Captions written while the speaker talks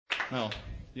Well,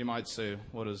 you might say,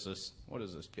 what does this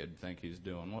kid think he's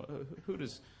doing?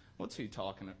 What's he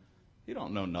talking about? You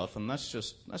don't know nothing. That's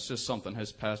just something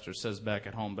his pastor says back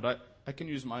at home. But I can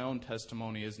use my own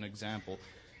testimony as an example.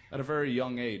 At a very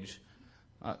young age,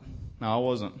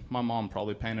 my mom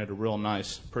probably painted a real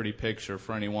nice, pretty picture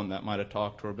for anyone that might have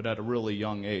talked to her, but at a really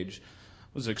young age,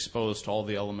 was exposed to all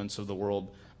the elements of the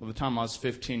world. By the time I was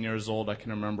 15 years old, I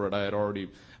can remember it, I had already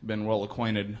been well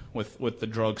acquainted with the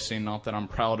drug scene. Not that I'm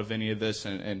proud of any of this,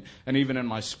 and even in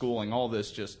my schooling, all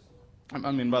this just,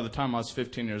 I mean, by the time I was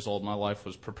 15 years old, my life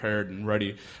was prepared and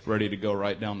ready to go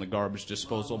right down the garbage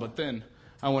disposal. But then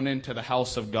I went into the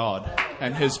house of God,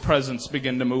 and His presence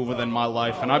began to move within my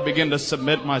life, and I began to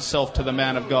submit myself to the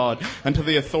man of God and to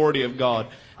the authority of God.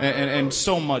 And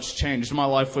so much changed. My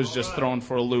life was just thrown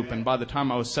for a loop. And by the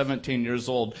time I was 17 years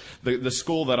old, the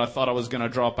school that I thought I was going to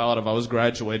drop out of, I was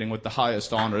graduating with the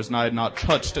highest honors. And I had not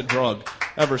touched a drug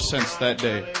ever since that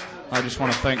day. I just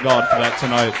want to thank God for that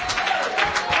tonight.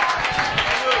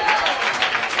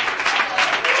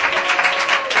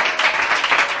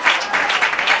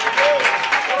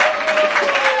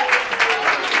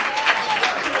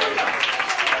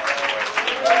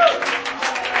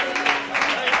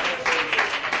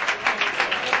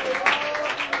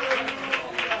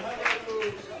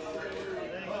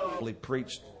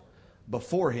 Preached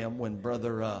before him when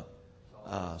Brother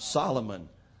Solomon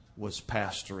was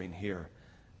pastoring here,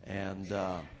 and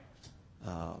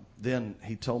then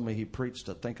he told me he preached,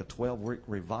 I think, a 12-week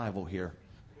revival here,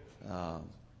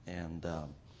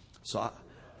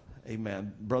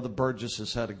 amen. Brother Burgess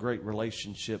has had a great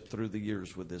relationship through the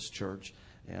years with this church,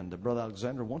 and Brother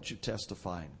Alexander, won't you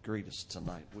testify and greet us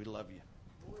tonight? We love you.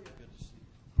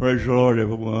 Praise the Lord,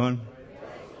 everyone.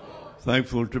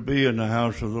 Thankful to be in the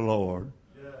house of the Lord.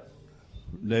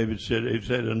 David said, he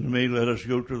said unto me, let us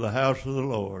go to the house of the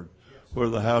Lord. Where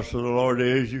the house of the Lord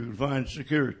is, you can find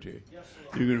security.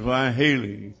 You can find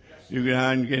healing. You can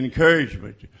find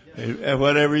encouragement.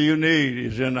 Whatever you need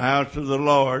is in the house of the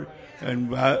Lord.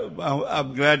 And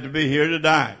I'm glad to be here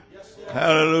tonight.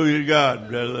 Hallelujah to God.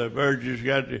 Brother Burgess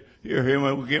got to hear him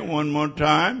again one more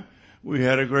time. We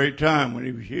had a great time when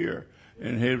he was here.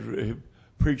 And he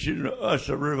preaching to us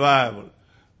a revival.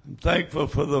 I'm thankful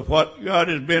for what God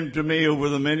has been to me over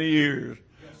the many years.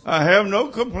 I have no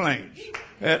complaints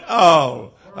at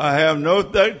all. I have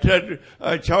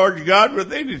I charge God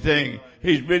with anything.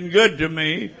 He's been good to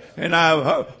me, and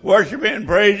I worship Him and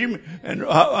praise Him and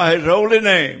His holy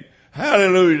name.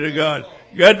 Hallelujah to God.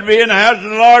 Good to be in the house of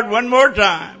the Lord one more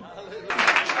time.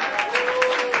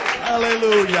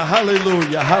 Hallelujah,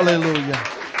 hallelujah, hallelujah.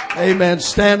 Amen.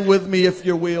 Stand with me if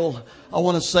you will. I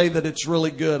want to say that it's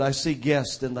really good. I see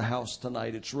guests in the house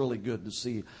tonight. It's really good to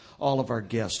see all of our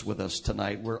guests with us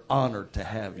tonight. We're honored to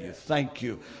have you. Thank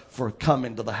you for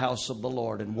coming to the house of the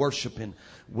Lord and worshiping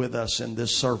with us in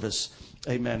this service.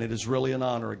 Amen. It is really an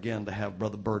honor again to have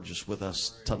Brother Burgess with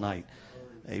us tonight.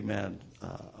 Amen.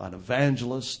 An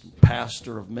evangelist,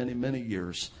 pastor of many, many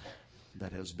years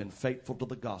that has been faithful to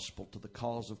the gospel, to the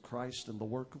cause of Christ and the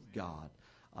work of God.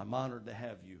 I'm honored to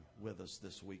have you with us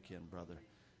this weekend, brother.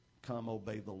 Come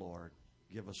obey the Lord.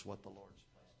 Give us what the Lord's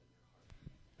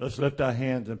blessed. Let's lift our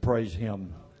hands and praise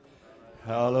Him.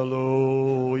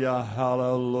 Hallelujah,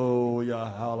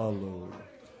 hallelujah, hallelujah.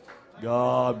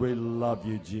 God, we love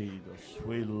you, Jesus.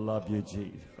 We love you,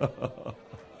 Jesus.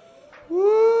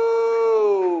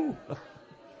 Woo!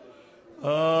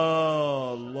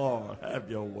 Oh, Lord,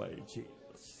 have your way,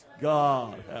 Jesus.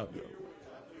 God, have your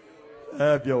way.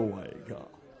 Have your way, God.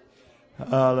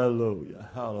 Hallelujah,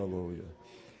 hallelujah.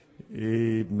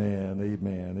 Amen,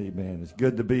 amen, amen. It's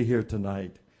good to be here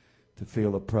tonight to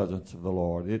feel the presence of the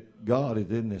Lord. God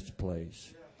is in this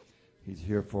place. He's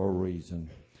here for a reason.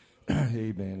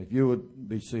 Amen. If you would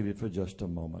be seated for just a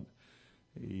moment.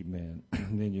 Amen.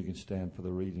 Then you can stand for the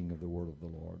reading of the word of the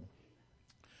Lord.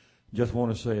 Just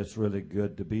want to say it's really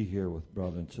good to be here with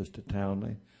Brother and Sister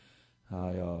Townley.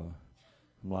 Like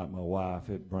my wife,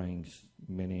 it brings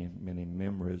many, many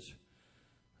memories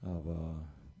of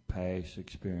past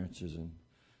experiences and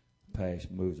past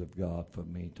moves of God for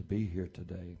me to be here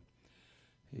today.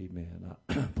 Amen.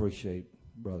 I appreciate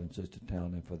Brother and Sister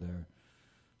Townley for their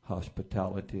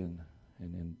hospitality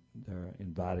and their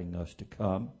inviting us to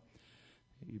come.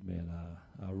 Amen.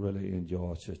 I really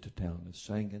enjoy Sister Townley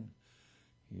singing.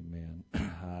 Amen.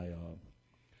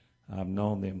 I've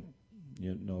known them,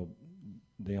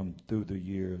 them through the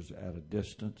years at a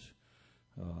distance.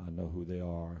 I know who they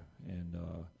are, and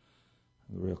a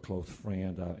real close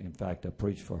friend. In fact, I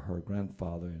preached for her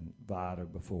grandfather in Vida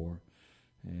before,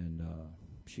 and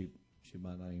she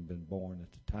might not even been born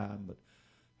at the time, but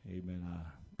amen, I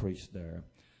preached there.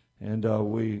 And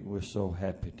we're so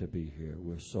happy to be here.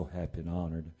 We're so happy and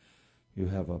honored. You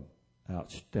have an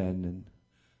outstanding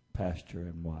pastor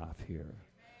and wife here.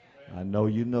 I know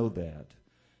you know that.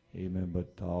 Amen.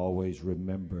 But to always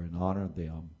remember and honor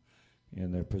them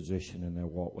in their position in their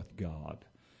walk with God.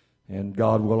 And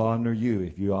God will honor you.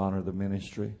 If you honor the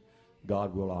ministry,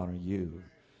 God will honor you.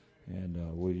 And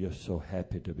we're just so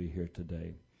happy to be here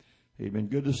today. Amen.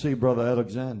 Good to see Brother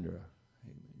Alexander.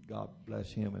 Amen. God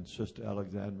bless him and Sister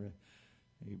Alexandra.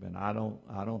 Amen. I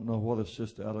don't know whether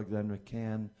Sister Alexandra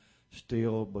can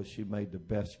still, but she made the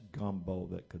best gumbo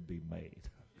that could be made.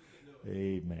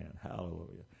 Amen.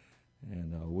 Hallelujah.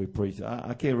 And we preached.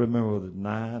 I can't remember whether it was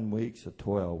 9 weeks or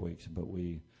 12 weeks, but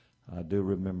I do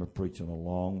remember preaching a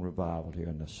long revival here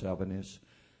in the 70s.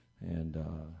 And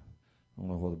I don't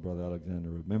know whether Brother Alexander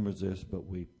remembers this, but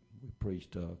we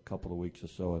preached a couple of weeks or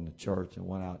so in the church and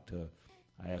went out to,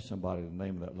 I asked somebody the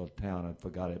name of that little town. I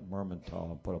forgot it, Mermentau,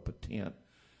 and put up a tent.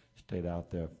 Stayed out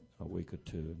there a week or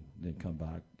two, and then come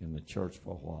back in the church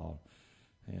for a while.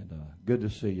 And good to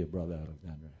see you, Brother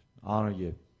Alexander. Honor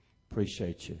you.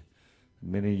 Appreciate you.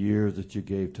 Many years that you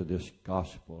gave to this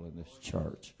gospel and this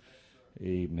church.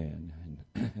 Amen.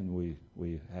 And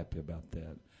we're happy about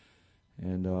that.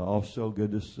 And also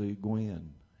good to see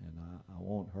Gwen. And I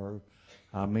want her.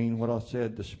 I mean what I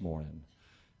said this morning.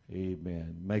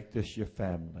 Amen. Make this your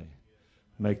family.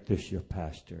 Make this your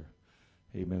pastor.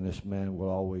 Amen. This man will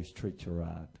always treat you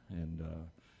right and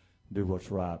do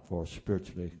what's right for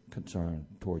spiritually concerned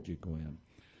toward you, Gwen.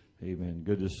 Amen.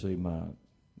 Good to see my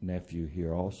nephew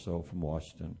here also from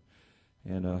Washington.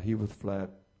 And he was flat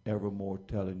evermore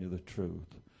telling you the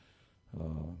truth.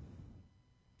 Don't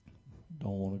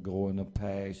want to go in the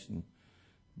past and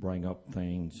bring up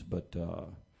things, but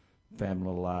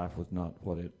family life was not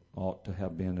what it ought to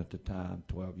have been at the time,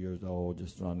 12 years old,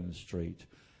 just running the streets.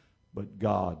 But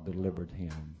God delivered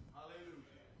him.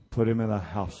 Put him in the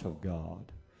house of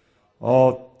God.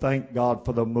 Oh, thank God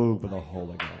for the move of the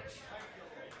Holy Ghost.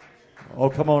 Oh,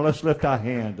 come on, let's lift our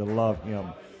hand to love him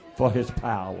for his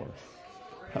power.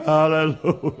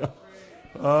 Hallelujah.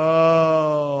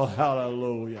 Oh,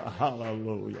 hallelujah,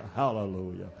 hallelujah,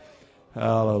 hallelujah,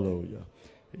 hallelujah.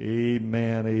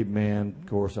 Amen, amen. Of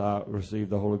course, I received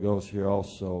the Holy Ghost here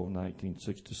also in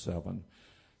 1967.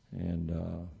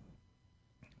 And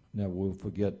never will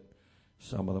forget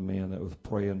some of the men that was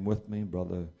praying with me.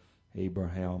 Brother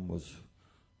Abraham was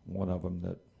one of them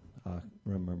that I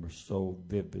remember so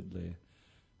vividly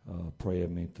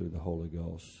praying me through the Holy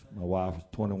Ghost. My wife was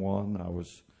 21. I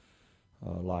was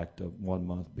like 1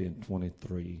 month being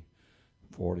 23,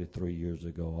 43 years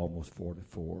ago, almost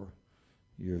 44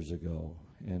 years ago.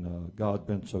 And God's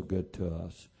been so good to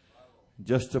us.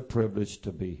 Just a privilege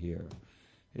to be here.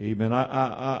 Amen.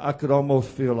 I could almost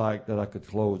feel like that I could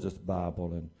close this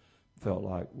Bible and felt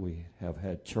like we have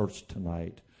had church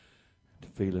tonight,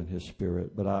 feeling his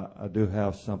spirit. But I do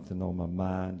have something on my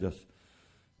mind, just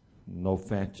no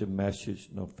fancy message,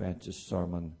 no fancy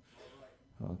sermon.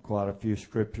 Quite a few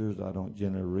scriptures. I don't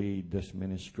generally read this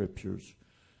many scriptures,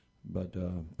 but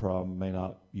probably may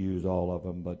not use all of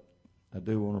them. But I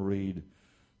do want to read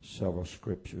several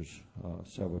scriptures,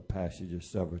 several passages,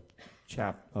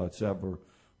 several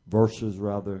verses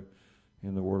rather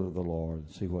in the Word of the Lord,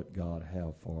 and see what God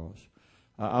has for us.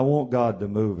 I want God to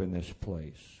move in this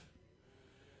place.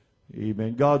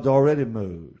 Amen. God's already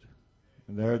moved,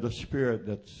 and there's a spirit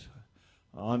that's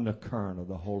on the current of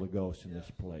the Holy Ghost in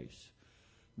this place.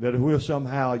 That if we'll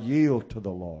somehow yield to the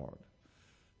Lord,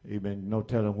 amen, no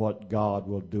telling what God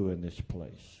will do in this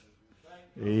place.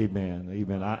 Amen.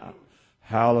 Amen.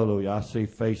 Hallelujah. I see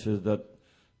faces that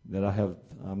I've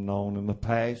known in the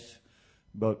past,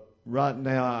 but right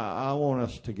now I want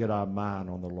us to get our mind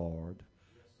on the Lord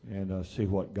and see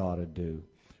what God will do.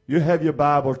 You have your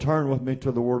Bible. Turn with me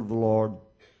to the Word of the Lord,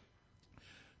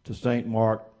 to St.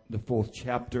 Mark, the 4th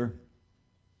chapter.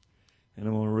 And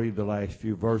I'm going to read the last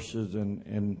few verses and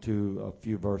into a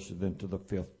few verses into the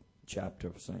 5th chapter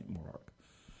of St. Mark.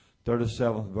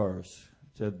 37th verse.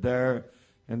 It said, there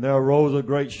arose a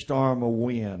great storm of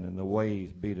wind, and the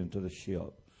waves beat into the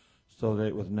ship, so that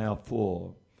it was now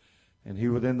full. And he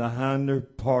was in the hinder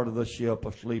part of the ship,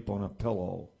 asleep on a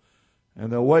pillow.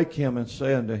 And they awake him and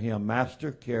say unto him,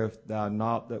 Master, carest thou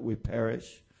not that we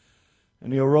perish?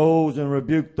 And he arose and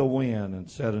rebuked the wind,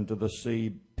 and said unto the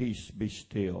sea, Peace, be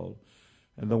still.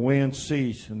 And the wind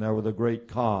ceased, and there was a great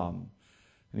calm.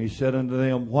 And he said unto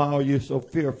them, Why are you so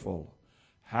fearful?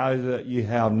 How is it that ye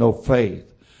have no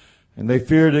faith? And they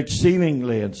feared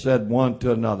exceedingly, and said one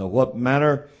to another, What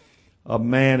manner of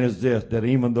man is this, that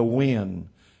even the wind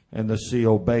and the sea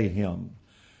obey him?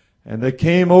 And they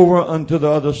came over unto the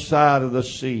other side of the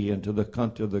sea, into the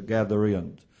country of the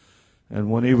Gadarenes. And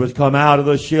when he was come out of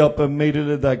the ship,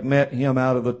 immediately there met him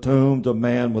out of the tombs a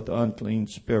man with unclean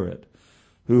spirit,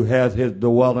 who had his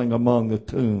dwelling among the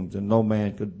tombs, and no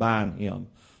man could bind him,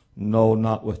 no,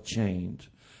 not with chains,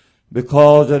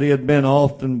 because that he had been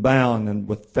often bound and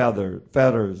with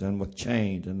fetters and with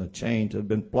chains, and the chains had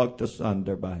been plucked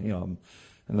asunder by him,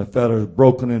 and the fetters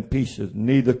broken in pieces.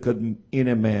 Neither could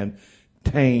any man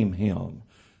tame him.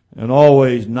 And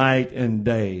always night and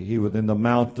day he was in the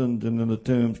mountains and in the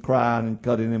tombs, crying and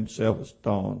cutting himself a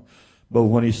stone. But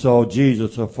when he saw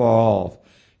Jesus afar off,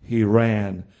 he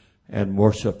ran and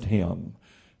worshipped him.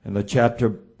 And the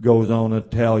chapter goes on to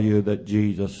tell you that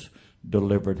Jesus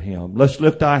delivered him. Let's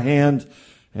lift our hands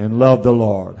and love the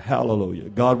Lord. Hallelujah.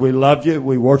 God, we love you.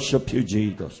 We worship you,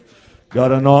 Jesus.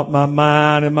 God, anoint my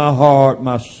mind and my heart,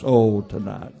 my soul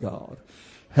tonight, God.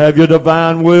 Have your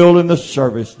divine will in the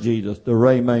service, Jesus, the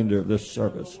remainder of this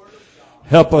service.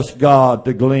 Help us, God,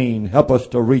 to glean. Help us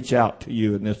to reach out to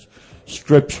you in this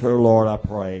scripture, Lord, I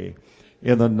pray.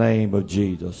 In the name of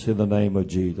Jesus. In the name of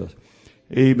Jesus.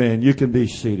 Amen. You can be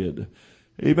seated.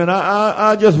 Amen.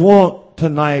 I just want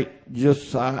tonight,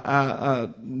 I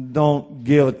don't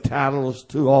give titles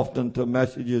too often to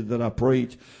messages that I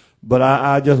preach, but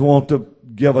I just want to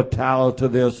give a title to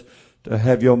this, to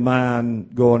have your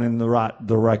mind going in the right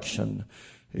direction.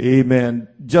 Amen.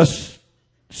 Just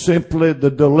simply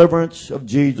the deliverance of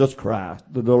Jesus Christ.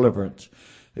 The deliverance.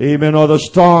 Amen. Or the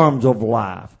storms of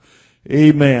life.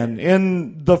 Amen.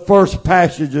 In the first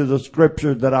passages of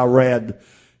scripture that I read,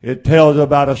 it tells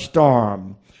about a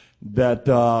storm that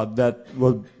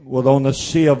was on the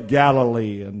Sea of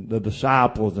Galilee, and the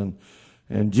disciples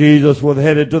and Jesus was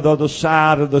headed to the other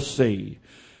side of the sea.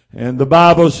 And the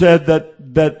Bible said that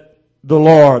the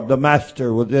Lord, the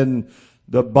Master, was in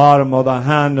the bottom of the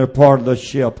hinder part of the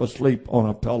ship, asleep on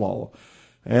a pillow.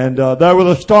 And there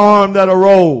was a storm that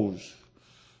arose.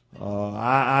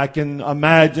 I can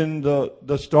imagine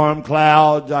the storm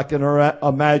clouds. I can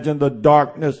imagine the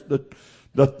darkness,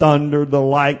 the thunder, the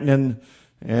lightning,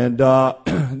 and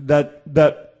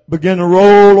that began to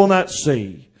roll on that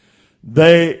sea.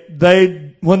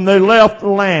 When they left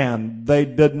land, they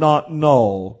did not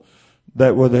know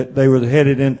that they were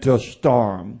headed into a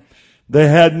storm. They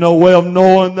had no way of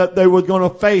knowing that they were going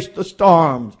to face the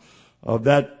storms on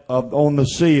the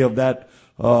sea on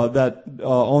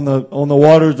the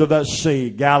waters of that sea,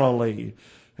 Galilee.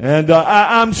 And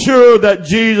I'm sure that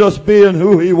Jesus, being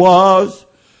who he was,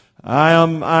 I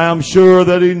am sure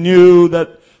that he knew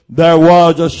that there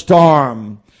was a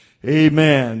storm.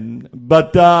 Amen.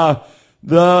 But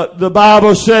the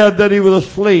Bible said that he was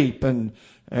asleep, and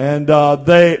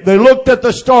they looked at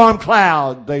the storm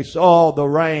cloud. They saw the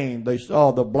rain. They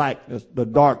saw the blackness, the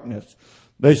darkness.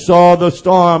 They saw the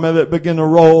storm as it began to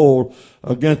roll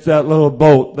against that little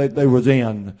boat that they was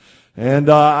in.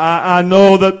 And I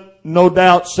know that no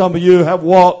doubt some of you have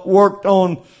worked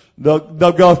on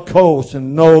the Gulf Coast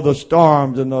and know the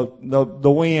storms and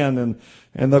the wind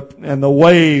and the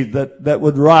wave that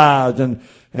would rise.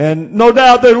 And no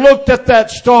doubt they looked at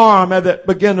that storm as it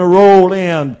began to roll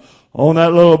in on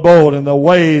that little boat, and the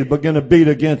waves begin to beat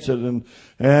against it, and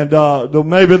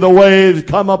maybe the waves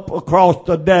come up across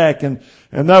the deck, and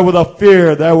there was a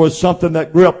fear, there was something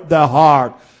that gripped their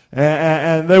heart,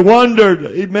 and they wondered,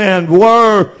 amen,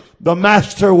 where the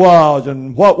Master was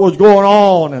and what was going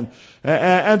on,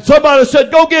 and somebody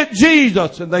said, go get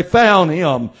Jesus, and they found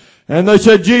him. And they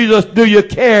said, Jesus, do you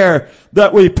care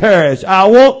that we perish? I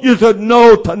want you to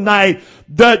know tonight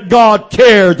that God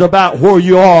cares about where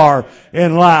you are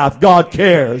in life. God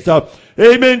cares.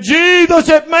 Amen. Jesus,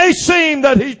 it may seem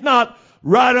that he's not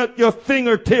right at your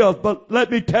fingertips, but let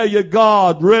me tell you,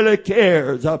 God really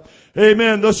cares.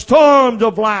 Amen. The storms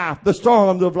of life, the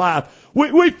storms of life.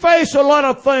 We face a lot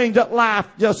of things that life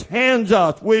just hands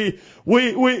us. We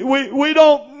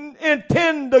don't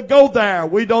intend to go there.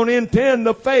 We don't intend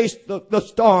to face the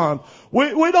storm.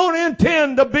 We don't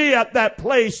intend to be at that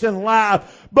place in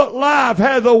life. But life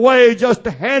has a way just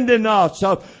handing us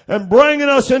and bringing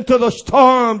us into the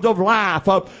storms of life.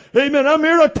 Amen. I'm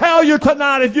here to tell you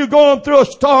tonight, if you're going through a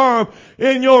storm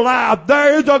in your life,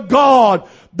 there is a God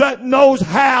that knows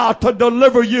how to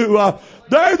deliver you.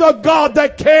 There's a God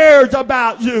that cares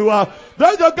about you.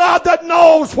 There's a God that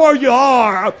knows where you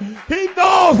are. He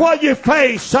knows what you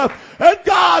face. And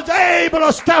God's able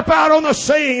to step out on the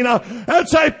scene and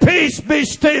say, peace, be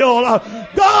still.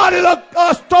 God is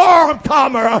a storm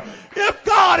comer. If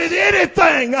God is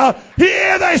anything, he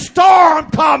is a storm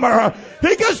comer.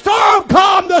 He can storm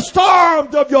calm the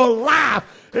storms of your life.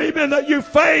 amen, that you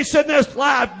face in this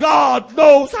life, God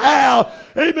knows how,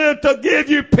 amen, to give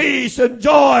you peace and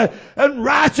joy and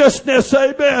righteousness,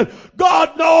 amen.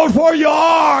 God knows where you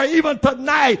are even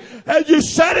tonight as you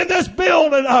sit in this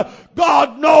building.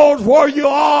 God knows where you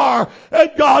are,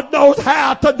 and God knows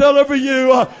how to deliver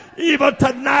you even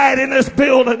tonight in this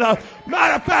building.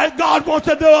 Matter of fact, God wants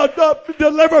to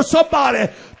deliver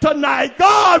somebody tonight.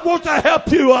 God wants to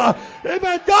help you.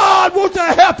 Amen. God wants to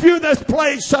help you in this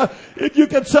place. If you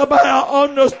can somehow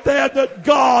understand that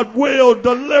God will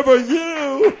deliver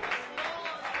you.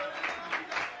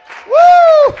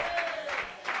 Woo!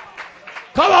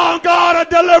 Come on, God will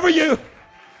deliver you.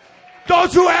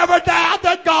 Don't you ever doubt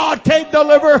that God can't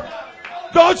deliver.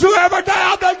 Don't you ever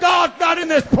doubt that God's not in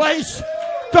this place.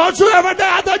 Don't you ever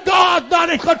doubt that God's not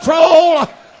in control.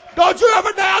 Don't you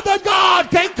ever doubt that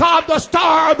God can't calm the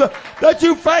storm that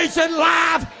you face in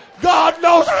life. God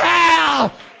knows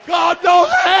how. God knows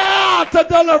how to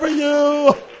deliver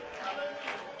you.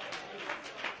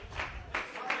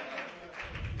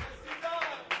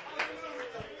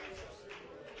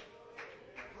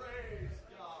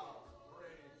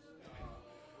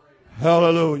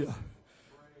 Hallelujah.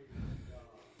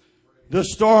 The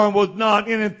storm was not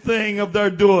anything of their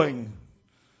doing.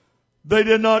 They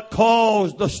did not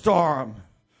cause the storm.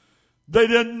 They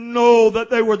didn't know that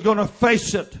they were going to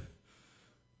face it.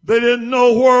 They didn't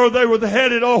know where they were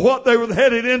headed or what they were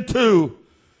headed into.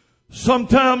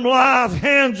 Sometimes life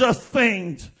hands us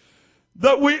things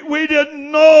that we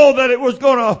didn't know that it was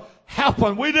going to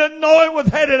happen. We didn't know it was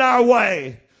headed our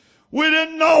way. We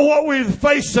didn't know what we were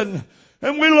facing.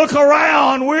 And we look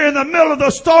around, we're in the middle of the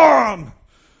storm.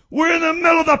 We're in the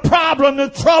middle of the problem, the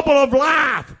trouble of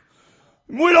life.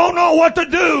 We don't know what to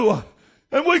do.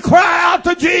 And we cry out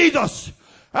to Jesus.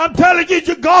 I'm telling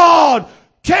you, God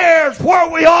cares where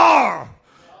we are.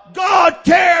 God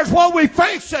cares what we're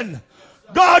facing.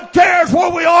 God cares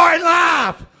where we are in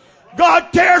life.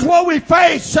 God cares what we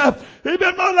face. Let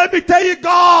me tell you,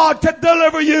 God can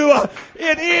deliver you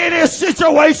in any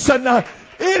situation.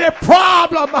 Any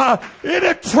problem,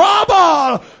 any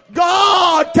trouble,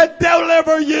 God can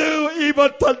deliver you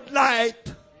even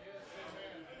tonight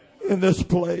in this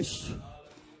place.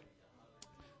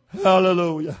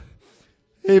 Hallelujah.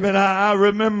 Even I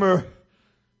remember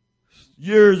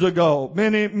years ago,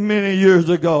 many years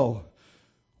ago,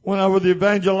 when I was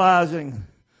evangelizing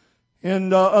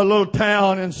in a little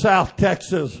town in South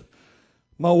Texas.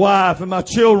 My wife and my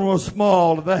children were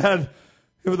small. It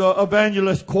was the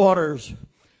evangelist quarters.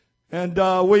 And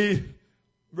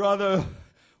Brother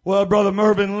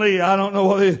Mervyn Lee, I don't know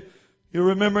whether you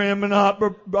remember him or not,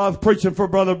 but I was preaching for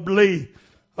Brother Lee,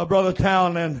 Brother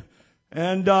Townend.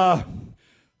 And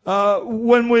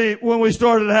when we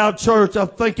started to have church, I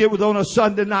think it was on a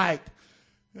Sunday night.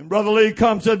 And Brother Lee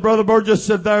said, Brother Burgess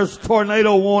said, there's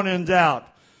tornado warnings out.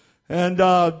 And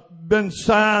been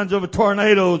signs of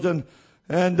tornadoes, and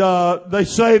they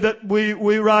say that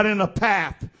we right in a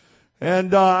path.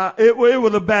 And it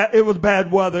was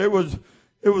bad weather. It was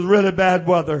really bad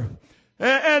weather.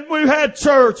 And we had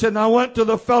church, and I went to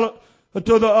the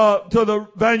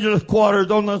evangelist quarters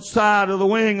on the side of the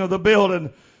wing of the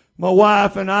building. My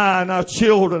wife and I and our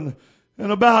children.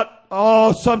 And about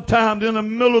sometime in the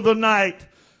middle of the night,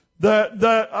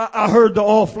 I heard the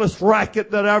awfulest racket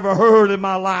that I ever heard in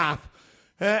my life.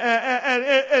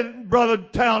 And Brother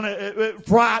Town, it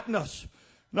frightened us.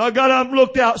 And I got up and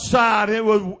looked outside. It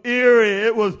was eerie.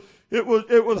 It was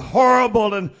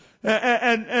horrible. And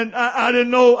I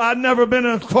didn't know, I'd never been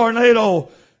in a tornado.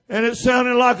 And it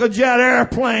sounded like a jet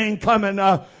airplane coming.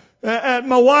 And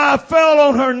my wife fell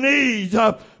on her knees,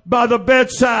 by the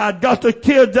bedside, got the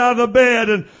kids out of the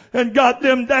bed and got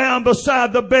them down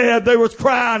beside the bed. They was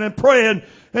crying and praying.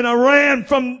 And I ran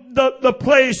from the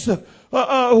place,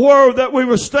 where that we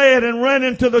were staying and ran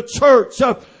into the church.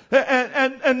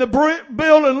 And the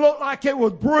building looked like it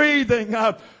was breathing.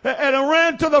 And I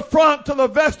ran to the front, to the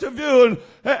vestibule,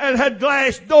 and had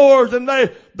glass doors, and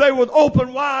they would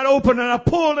open wide open, and I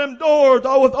pulled them doors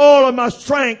with all of my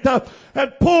strength,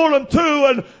 and pulled them to,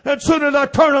 and as soon as I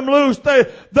turned them loose,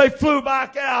 they flew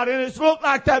back out, and it looked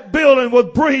like that building was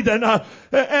breathing, and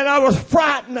I was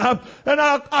frightened, and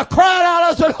I cried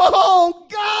out, I said, oh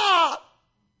God!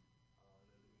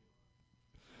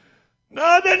 Now,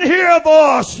 I didn't hear a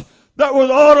voice that was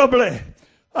audibly.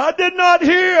 I did not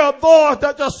hear a voice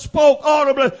that just spoke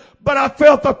audibly, but I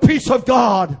felt the peace of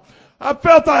God. I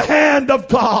felt the hand of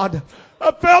God.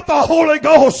 I felt the Holy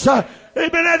Ghost. Amen.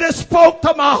 And it spoke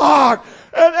to my heart.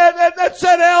 and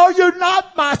said, are you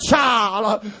not my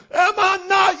child? Am I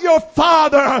not your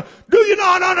father? Do you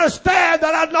not understand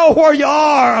that I know where you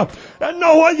are and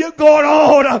know where you're going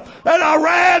on? And I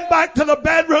ran back to the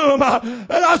bedroom and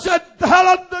I said,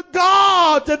 Helen,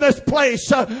 God's in this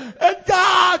place and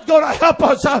God's going to help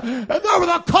us. And there was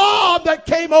a calm that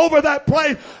came over that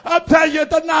place. I'm telling you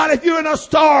tonight, if you're in a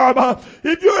storm,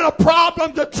 if you're in a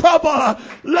problem, to trouble,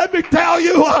 let me tell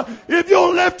you, if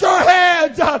you'll lift your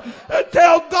hands and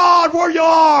tell God where you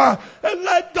are and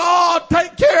let God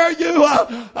take care of you,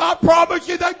 I promise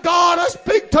you that God will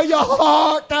speak to your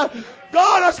heart. God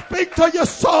will speak to your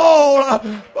soul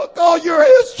because you're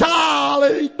His child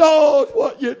and He knows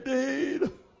what you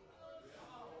need.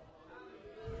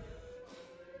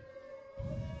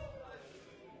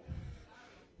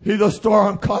 He's a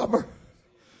storm calmer.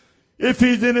 If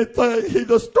He's anything, He's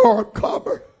a storm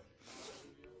calmer.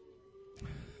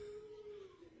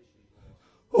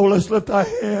 Oh, let's lift our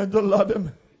hands and love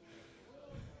Him.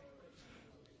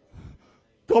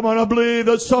 Come on, I believe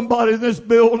that somebody in this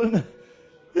building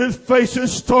is facing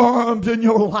storms in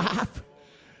your life.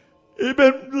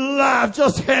 Even life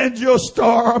just hands you a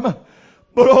storm. But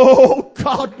oh,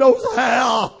 God knows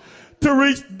how to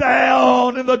reach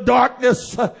down in the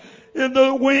darkness, in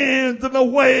the winds and the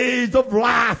waves of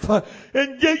life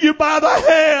and get you by the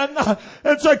hand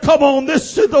and say, come on,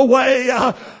 this is the way.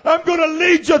 I'm going to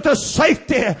lead you to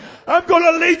safety. I'm going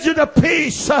to lead you to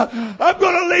peace. I'm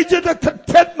going to lead you to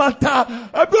contentment.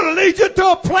 I'm going to lead you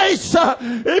to a place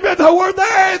even though where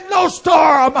there is no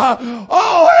storm.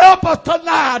 Oh, help us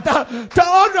tonight to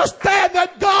understand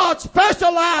that God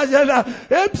specializes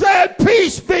in saying,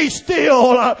 peace be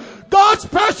still. God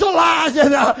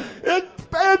specializes in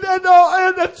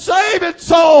saving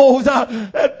souls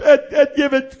and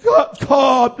giving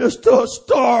calmness to a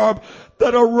storm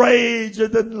that are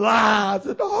raging in lives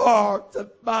and hearts and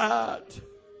minds.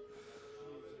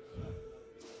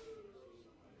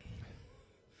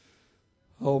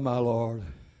 Oh, my Lord.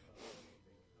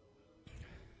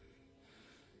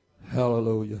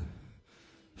 Hallelujah.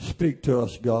 Speak to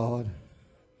us, God.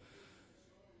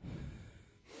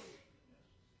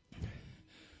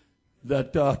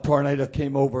 That tornado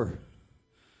came over,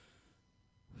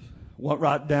 went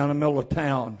right down the middle of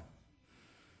town,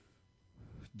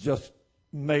 just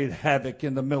made havoc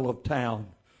in the middle of town.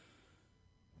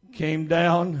 Came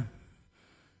down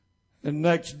and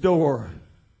next door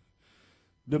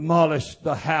demolished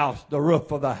the house, the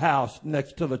roof of the house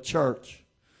next to the church,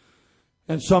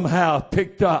 and somehow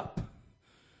picked up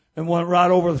and went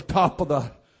right over the top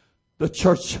of the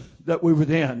church that we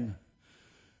were in.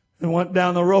 And went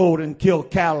down the road and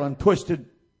killed cattle and twisted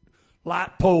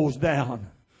light poles down.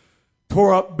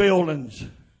 Tore up buildings.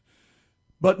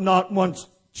 But not one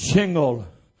shingle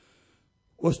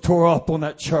was tore up on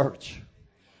that church.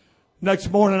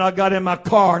 Next morning I got in my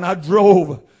car and I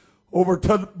drove over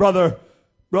to Brother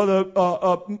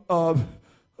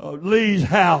Lee's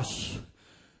house.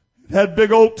 It had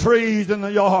big old trees in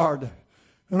the yard.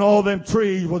 And all them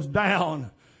trees was down.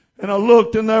 And I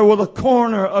looked and there was a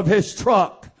corner of his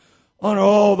truck under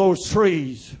all those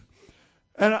trees.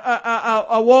 And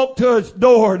I walked to his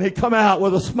door and he come out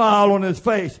with a smile on his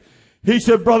face. He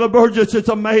said, Brother Burgess, it's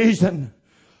amazing.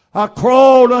 I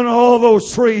crawled under all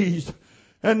those trees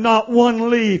and not one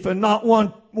leaf and not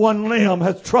one limb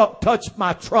has touched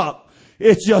my truck.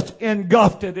 It's just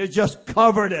engulfed it. It just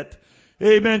covered it.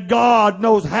 Amen. God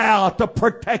knows how to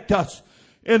protect us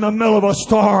in the middle of a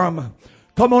storm.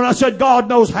 Come on, I said God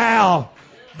knows how.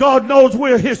 God knows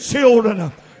we're His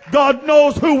children. God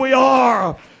knows who we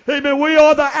are. Amen. We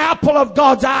are the apple of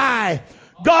God's eye.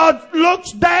 God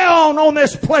looks down on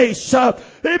this place.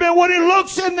 Even when He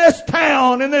looks in this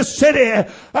town, in this city,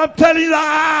 I'm telling you, the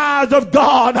eyes of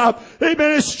God,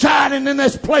 amen, is shining in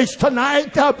this place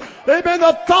tonight. Amen.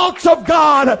 The thoughts of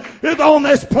God is on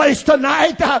this place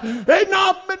tonight.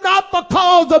 Not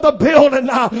because of the building,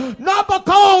 not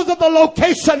because of the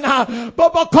location,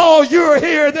 but because you're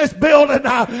here in this building,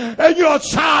 and you're a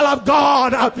child of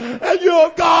God, and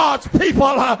you're God's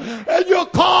people, and you're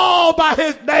called by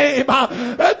His name,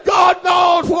 and God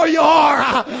knows where you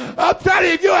are. I'm telling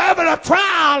you, if you're having a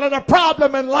trial and a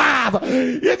problem in life,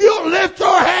 if you lift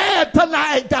your hand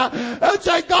tonight and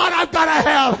say, God, I've got to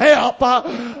have help.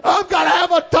 I've got to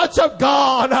have a touch of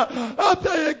God. I'm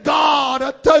telling you, God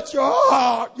will touch your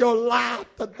heart, your life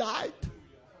tonight.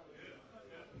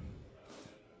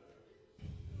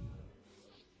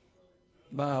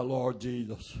 My Lord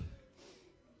Jesus.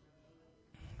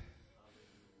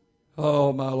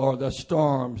 Oh, my Lord, the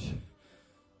storms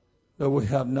that we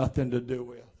have nothing to do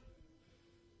with.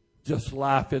 Just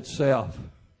life itself.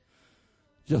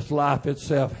 Just life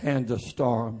itself hands us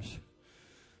storms.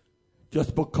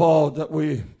 just because that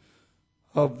we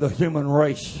of the human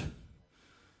race,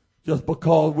 just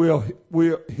because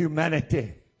we're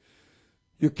humanity.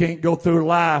 You can't go through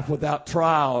life without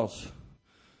trials.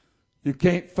 You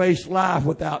can't face life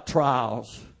without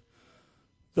trials.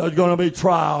 There's going to be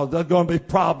trials. There's going to be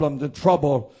problems and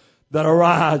trouble that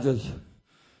arises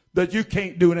that you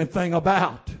can't do anything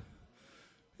about.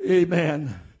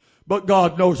 Amen. But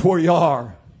God knows where you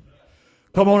are.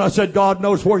 Come on, I said God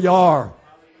knows where you are.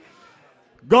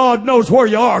 God knows where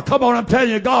you are. Come on, I'm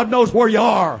telling you, God knows where you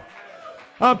are.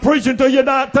 I'm preaching to you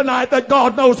tonight that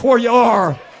God knows where you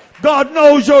are. God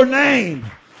knows your name.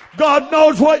 God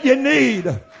knows what you need.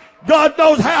 God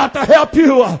knows how to help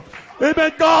you.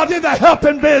 Amen. God in the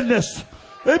helping business.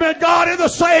 Amen. God in the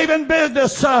saving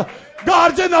business.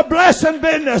 God's in the blessing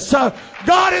business.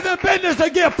 God in the business to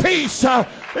give peace.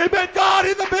 Amen. God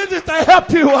in the business to help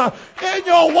you in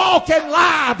your walk in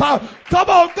life. Come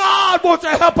on, God wants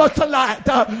to help us tonight.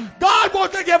 God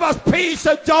wants to give us peace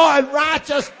and joy and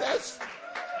righteousness.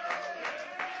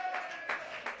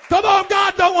 Come on,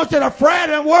 God don't want you to fret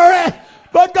and worry.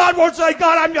 But God wants to say,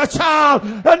 God, I'm your child,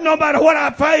 and no matter what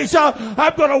I face,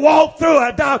 I'm going to walk through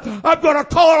it. I'm going to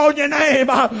call on your name.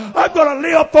 I'm going to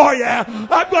live for you.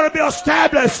 I'm going to be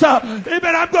established.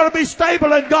 Amen. I'm going to be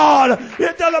stable in God.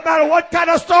 It doesn't matter what kind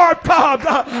of storm comes.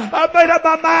 I've made up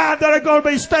my mind that I'm going to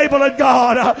be stable in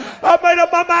God. I've made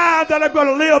up my mind that I'm going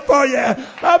to live for you.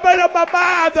 I've made up my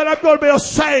mind that I'm going to be a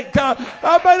saint.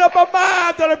 I've made up my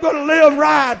mind that I'm going to live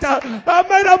right. I've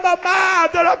made up my mind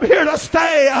that I'm here to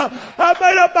stay. I've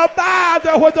made up my mind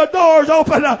that when the doors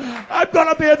open, I'm going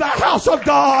to be in the house of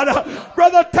God.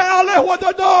 Brother, tell me when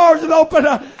the doors open,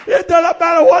 it doesn't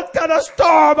matter what kind of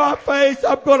storm I face,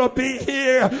 I'm going to be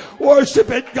here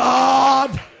worshiping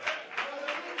God.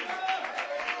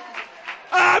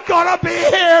 I'm going to be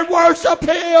here and worship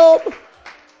Him.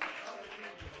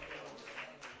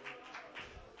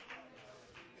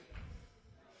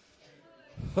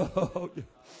 Oh,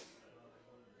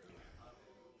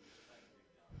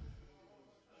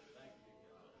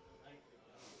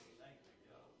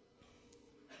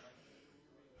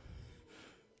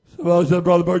 somebody said,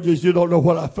 Brother Burgess, you don't know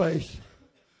what I face.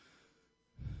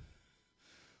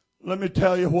 Let me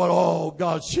tell you what all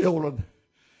God's children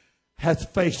has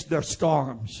faced their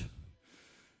storms.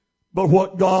 But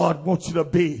what God wants you to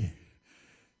be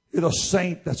is a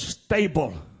saint that's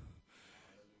stable,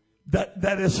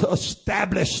 that is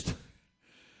established,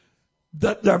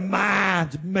 that their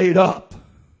mind's made up,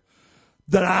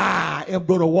 that I am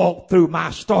going to walk through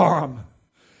my storm.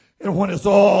 And when it's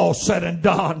all said and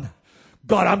done,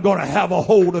 God, I'm going to have a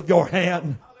hold of your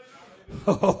hand.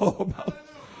 Oh,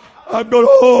 I'm going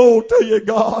to hold to you,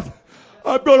 God.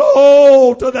 I'm going to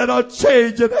hold to that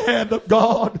unchanging hand of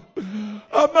God.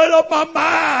 I made up my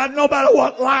mind no matter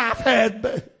what life had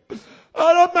me.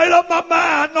 I made up my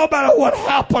mind no matter what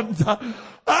happens.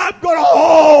 I'm going to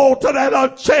hold to that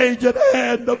unchanging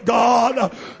hand of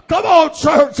God. Come on,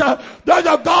 church. There's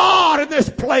a God in this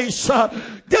place.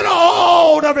 Get a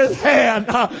hold of His hand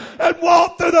and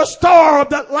walk through the storm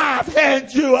that life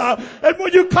hands you. And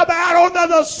when you come out on the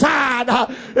other side,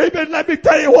 amen, let me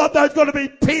tell you what, there's going to be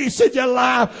peace in your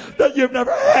life that you've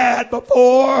never had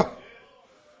before.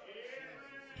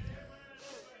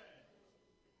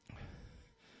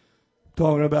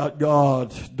 Talking about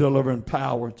God's delivering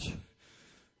powers.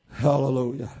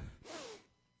 Hallelujah.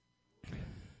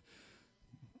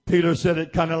 Peter said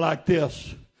it kind of like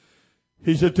this.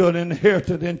 He said, to an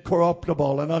inherited,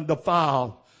 incorruptible, and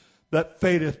undefiled, that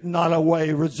fadeth not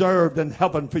away, reserved in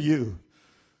heaven for you,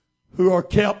 who are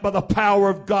kept by the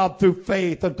power of God through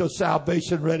faith unto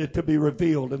salvation, ready to be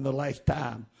revealed in the last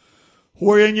time.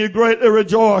 Wherein you greatly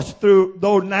rejoice,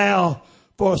 though now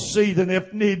for a season,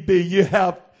 if need be,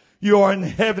 you are in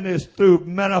heaviness through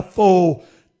manifold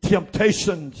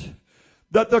temptations,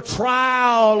 that the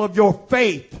trial of your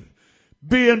faith,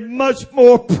 being much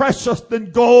more precious than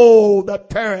gold that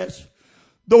perish,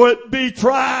 though it be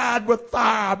tried with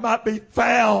fire, might be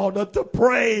found unto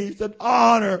praise and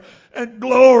honor and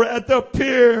glory at the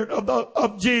appearing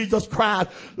of Jesus Christ.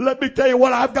 Let me tell you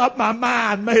what, I've got my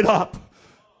mind made up.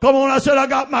 Come on, I said I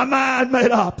got my mind made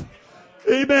up.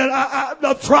 Amen.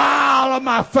 The trial of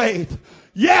my faith.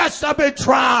 Yes, I've been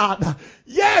tried.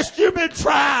 Yes, you've been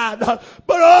tried. But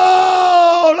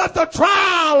oh, let the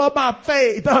trial of my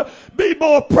faith be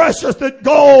more precious than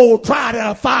gold tried in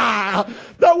a fire.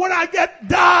 That when I get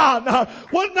done,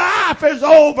 when life is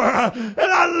over, and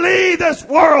I leave this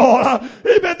world,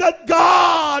 even that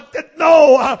God can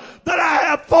know that I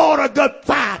have fought a good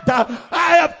fight.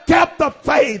 I have kept the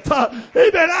faith.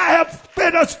 Even I have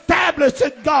been established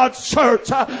in God's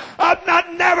church. I'm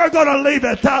not never going to leave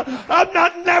it. I'm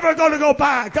not never going to go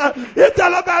back. It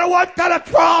doesn't matter what kind of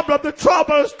problem, the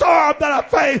trouble, the storm that I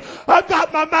face. I've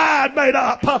got my mind made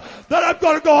up that I'm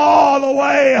going to go all the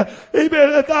way.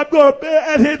 Even if I'm going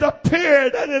to, and it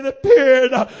appeared,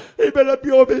 even if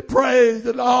you'll be praised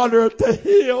and honored to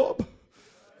Him.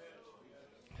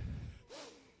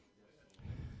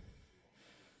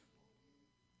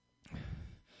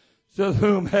 Says,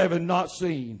 whom having not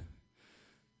seen,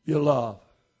 you love.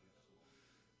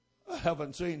 I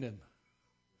haven't seen Him.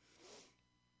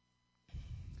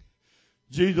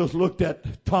 Jesus looked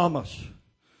at Thomas.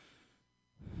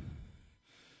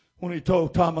 When He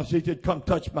told Thomas, He said, come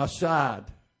touch my side.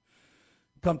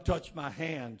 Come touch my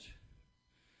hands.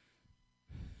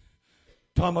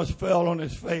 Thomas fell on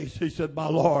his face. He said, my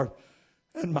Lord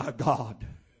and my God.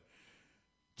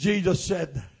 Jesus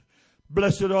said,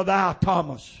 blessed are thou,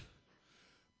 Thomas,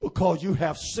 because you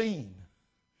have seen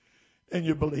and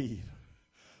you believe.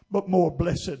 But more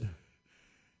blessed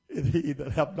is he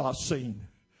that have not seen,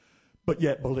 but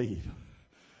yet believe.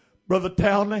 Brother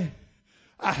Townley,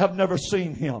 I have never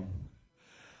seen Him.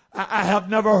 I have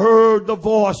never heard the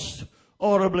voice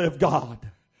audibly of God.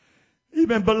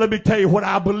 Even, but let me tell you what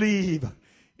I believe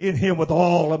in Him with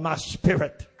all of my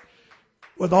spirit,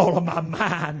 with all of my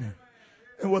mind,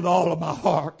 and with all of my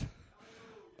heart.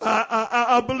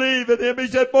 I believe in Him. He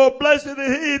said, more blessed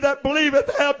is he that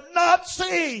believeth have not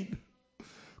seen.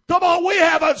 Come on, we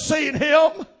haven't seen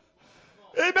Him.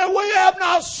 Amen. We have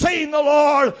not seen the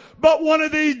Lord, but one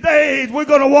of these days we're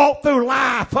going to walk through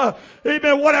life.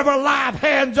 Amen. Whatever life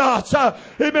hands us.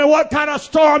 Amen. What kind of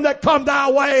storm that comes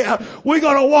our way, we're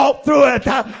going to walk through it,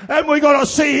 and we're going to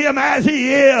see Him as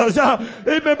He is.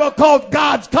 Amen. Because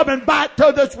God's coming back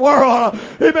to this world.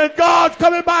 Amen. God's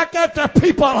coming back after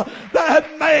people that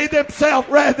have made themselves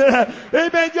ready.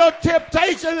 Amen. Your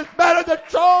temptation is better than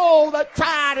gold that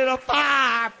tried in a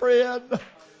fire, friend.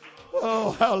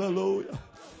 Oh, hallelujah.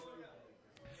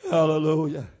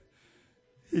 Hallelujah.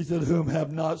 He said, whom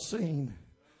have not seen,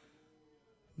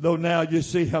 though now you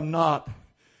see Him not,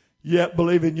 yet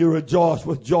believing you rejoice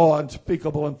with joy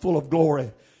unspeakable and full of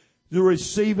glory. You're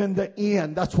receiving the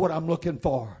end. That's what I'm looking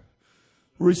for.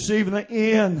 Receiving the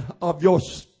end of your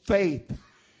faith,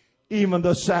 even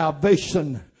the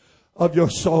salvation of your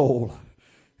soul.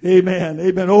 Amen.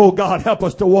 Amen. Oh, God, help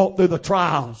us to walk through the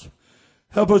trials.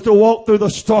 Help us to walk through the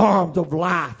storms of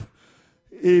life,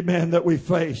 amen, that we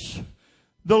face.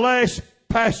 The last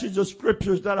passage of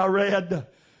scriptures that I read,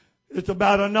 it's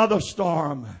about another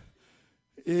storm.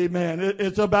 Amen.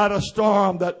 It's about a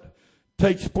storm that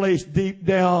takes place deep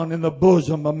down in the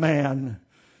bosom of man.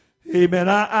 Amen.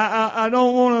 I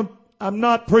don't want to, I'm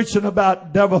not preaching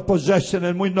about devil possession,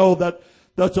 and we know that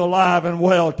that's alive and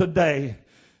well today.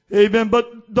 Amen.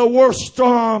 But the worst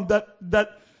storm that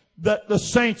the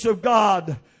saints of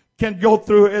God can go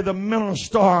through is a mental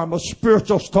storm, a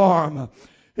spiritual storm.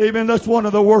 Amen. That's one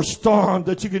of the worst storms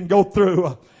that you can go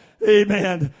through.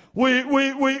 Amen.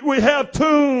 We have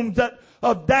tombs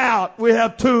of doubt. We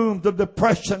have tombs of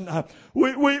depression.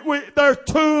 There's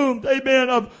tombs, amen,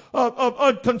 of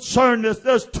unconcernedness.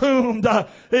 There's tombs,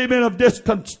 amen, of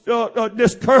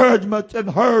discouragement and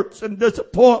hurts and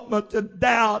disappointment and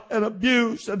doubt and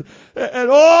abuse and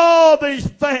all these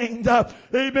things,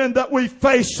 amen, that we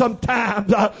face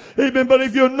sometimes. Amen. But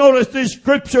if you notice these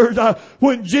scriptures,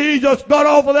 when Jesus got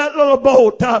off of that little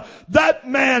boat, that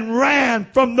man ran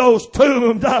from those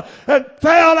tombs and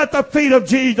fell at the feet of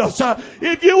Jesus.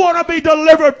 If you want to be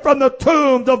delivered from the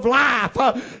tombs of life,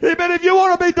 amen, if you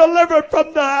want to be delivered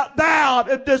from the doubt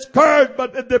and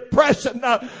discouragement and depression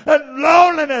and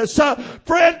loneliness,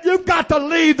 friend, you've got to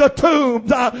leave the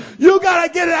tombs. You got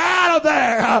to get it out of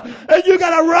there, and you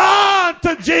got to run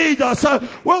to Jesus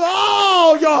with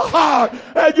all your heart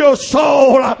and your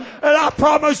soul. And I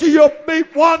promise you'll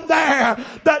meet one there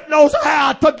that knows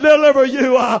how to deliver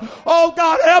you. Oh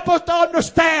God, help us to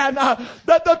understand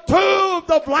that the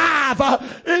tombs of life,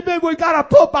 amen, we got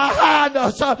to put behind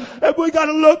us, and we got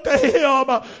to look to Him,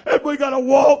 and we got to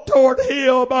walk toward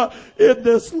Him in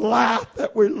this life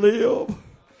that we live.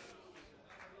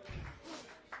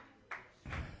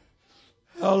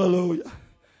 Hallelujah.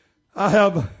 I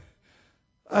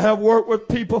have worked with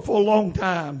people for a long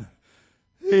time.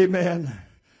 Amen.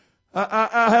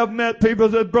 I have met people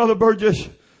that said, Brother Burgess,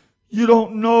 you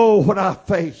don't know what I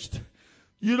faced.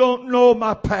 You don't know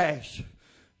my past.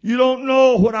 You don't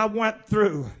know what I went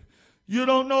through. You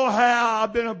don't know how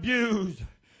I've been abused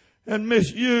and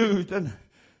misused and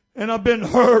I've been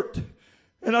hurt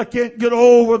and I can't get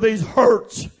over these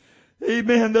hurts.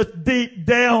 Amen. That's deep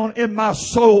down in my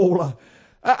soul.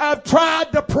 I've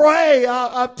tried to pray.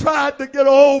 I've tried to get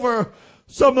over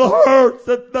some of the hurts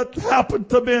that happened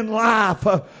to me in life.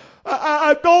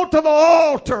 I go to the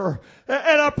altar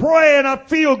and I pray and I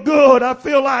feel good. I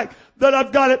feel like that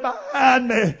I've got it behind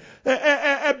me.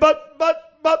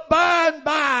 But by and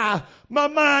by, my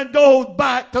mind goes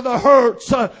back to the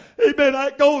hurts. Amen.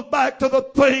 It goes back to the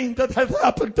things that have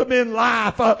happened to me in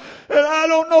life. And I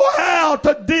don't know how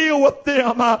to deal with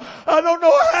them. I don't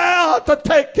know how to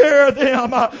take care of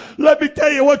them. Let me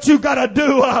tell you what you gotta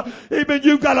do. Amen.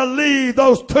 You gotta leave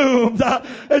those tombs.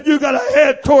 And you gotta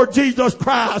head toward Jesus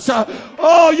Christ.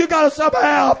 You gotta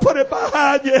somehow put it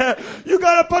behind you. You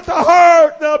gotta put the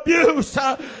hurt, the abuse.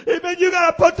 Amen. You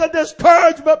gotta put the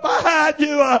discouragement behind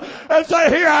you. And say,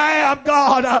 here I am,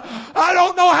 God. I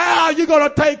don't know how you're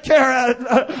gonna take care of it.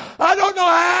 I don't know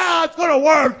how it's going to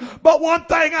work, but one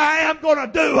thing I am going to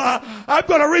do, I'm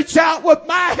going to reach out with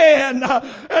my hand and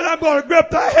I'm going to grip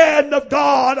the hand of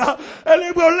God and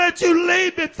I'm going to let you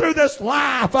lead me through this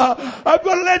life. I'm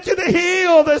going to let you to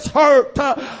heal this hurt.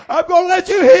 I'm going to let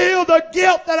you heal the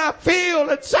guilt that I feel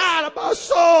inside of my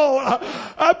soul.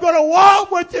 I'm going to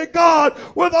walk with you, God,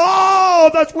 with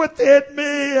all that's within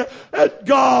me, and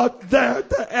God there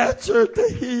to answer, to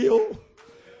heal,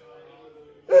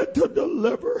 and to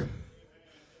deliver.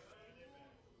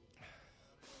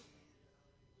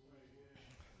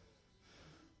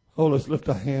 Oh, let's lift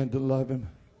a hand to love him.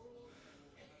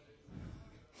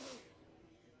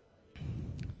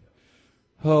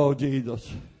 Oh,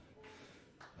 Jesus.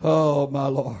 Oh, my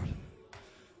Lord.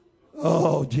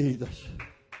 Oh, Jesus.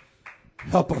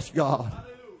 Help us, God.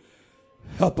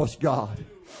 Help us, God.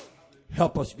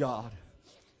 Help us, God.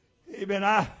 Amen.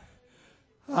 I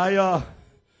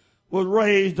was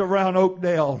raised around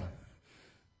Oakdale,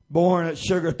 born at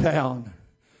Sugartown,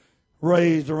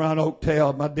 raised around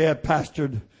Oakdale. My dad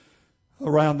pastored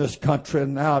around this country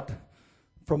and out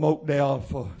from Oakdale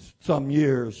for some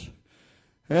years.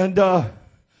 And let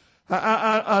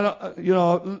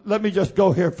me just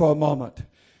go here for a moment,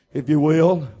 if you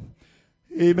will.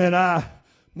 Amen.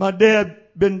 My dad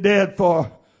been dead for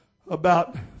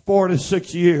about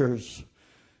 46 years.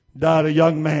 Died a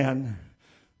young man.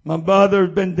 My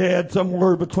mother's been dead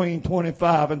somewhere between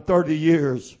 25 and 30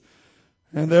 years.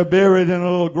 And they're buried in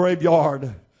a little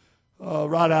graveyard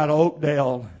right out of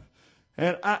Oakdale.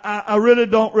 And I really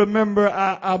don't remember.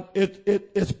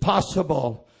 It's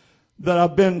possible that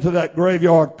I've been to that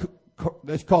graveyard.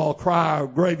 It's called Crier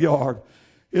Graveyard.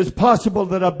 It's possible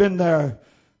that I've been there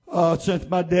since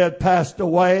my dad passed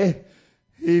away.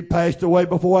 He passed away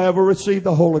before I ever received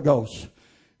the Holy Ghost.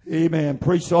 Amen.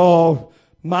 Preached all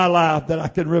my life that I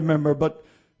can remember, but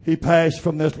he passed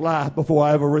from this life before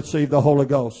I ever received the Holy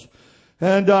Ghost.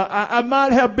 And I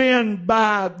might have been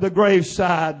by the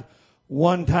graveside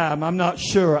one time. I'm not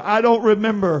sure. I don't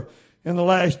remember in the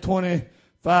last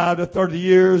 25 to 30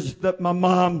 years that my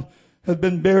mom has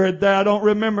been buried there. I don't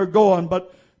remember going,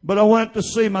 but I went to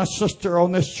see my sister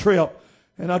on this trip.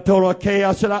 And I told her, okay,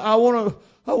 I said, I want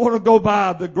to go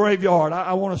by the graveyard.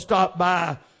 I want to stop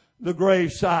by the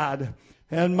graveside.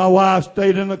 And my wife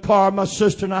stayed in the car. My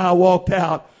sister and I walked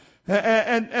out.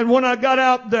 And when I got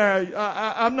out there,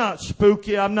 I'm not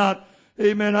spooky. I'm not,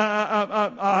 amen.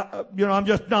 I'm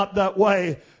just not that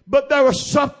way. But there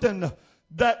was something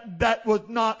that was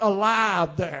not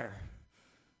alive there.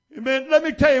 Amen. Let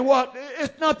me tell you what,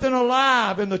 it's nothing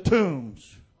alive in the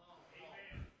tombs.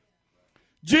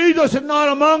 Jesus is not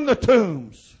among the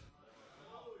tombs.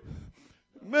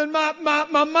 Amen.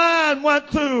 My mind went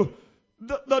through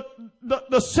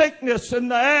the sickness and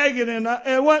the agony, and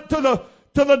I went to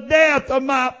the death of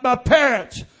my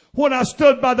parents when I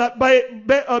stood by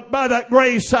that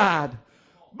graveside.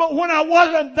 But when I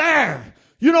wasn't there,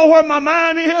 you know where my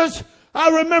mind is? I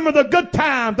remember the good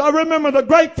times. I remember the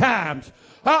great times.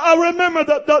 I remember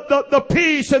the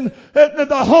peace and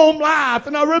the home life,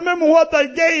 and I remember what they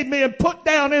gave me and put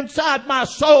down inside my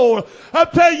soul. I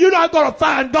tell you, you're not going to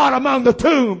find God among the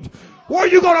tombs. Where are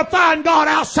you going to find God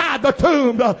outside the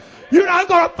tomb? You're not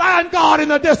going to find God in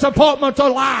the disappointments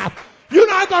of life. You're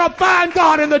not going to find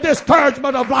God in the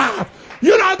discouragement of life.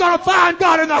 You're not going to find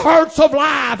God in the hurts of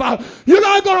life. You're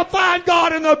not going to find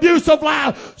God in the abuse of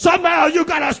life. Somehow you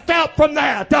got to step from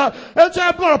that and say,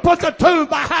 I'm going to put the tomb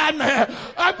behind me.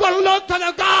 I'm going to look to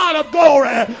the God of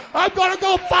glory. I'm going to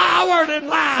go forward in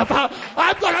life.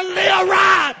 I'm going to live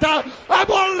right. I'm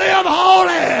going to live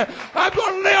holy. I'm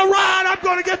going to live right. I'm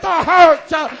going to get the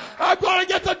hurts. I'm going to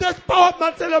get the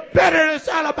disappointments and the bitterness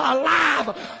out of my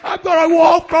life. I'm going to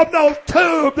walk from those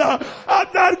tombs. I'm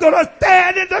not going to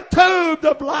stand in the tombs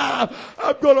of life.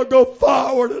 I'm going to go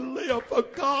forward and live for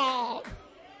God.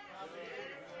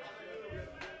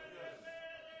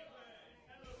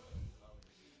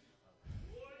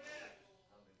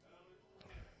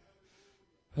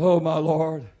 Oh, my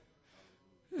Lord.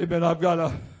 Amen. I've got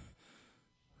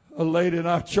a lady in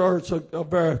our church, a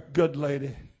very good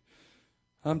lady.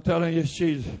 I'm telling you,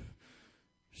 she's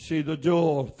a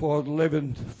jewel for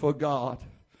living for God.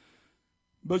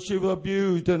 But she was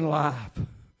abused in life.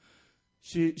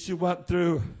 She went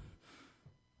through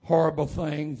horrible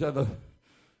things as a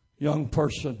young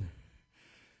person.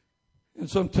 And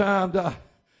sometimes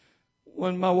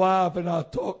when my wife and I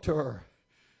talk to her,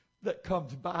 that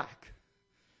comes back.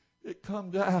 It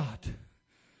comes out.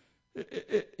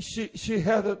 She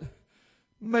hadn't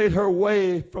made her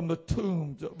way from the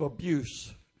tombs of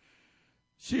abuse.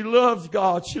 She loves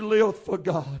God. She lived for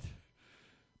God.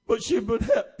 But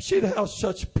she'd have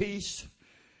such peace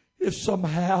if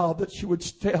somehow that she would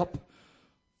step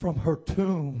from her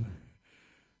tomb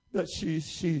that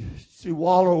she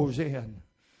wallows in.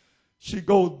 She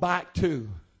goes back to.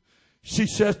 She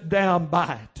sits down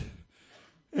by it.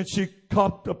 And she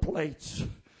contemplates.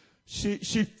 She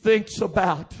thinks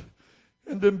about,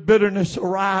 and then bitterness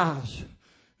arises,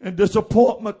 and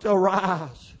disappointment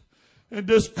arises, and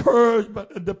discouragement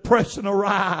and depression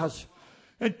arise,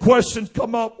 and questions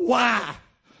come up. Why?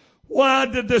 Why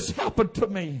did this happen to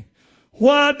me?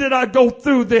 Why did I go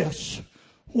through this?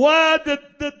 Why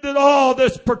did all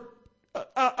this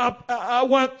I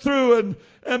went through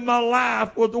and my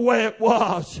life was the way it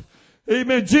was?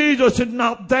 Amen. Jesus is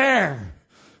not there.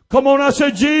 Come on, I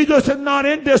said Jesus is not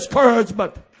in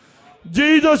discouragement.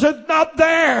 Jesus is not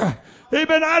there.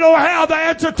 Amen. I don't have the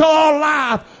answer to all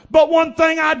life. But one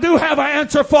thing I do have an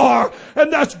answer for,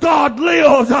 and that's God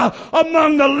lives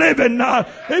among the living.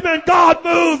 Amen. God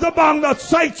moves among the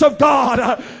saints of God.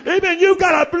 Amen. You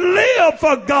got to live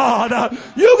for God.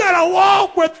 You got to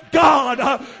walk with God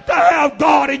to have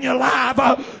God in your life.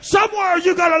 Somewhere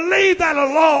you got to leave that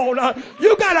alone.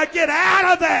 You got to get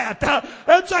out of that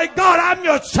and say, God, I'm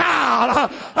your child.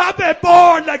 I've been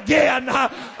born again.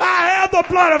 I have the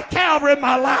blood of Calvary in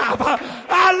my life.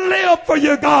 I live for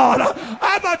you, God.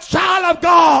 I'm a child of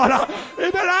God.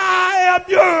 Amen. I am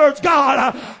yours,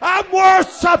 God. I'm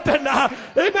worth something. Amen.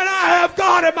 I have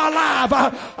God in my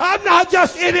life. I'm not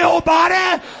just any old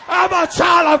body. I'm a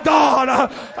child of God.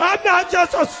 I'm not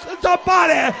just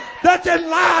somebody that's in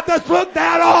life that's looked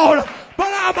down on, but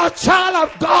I'm a child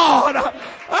of God.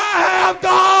 I have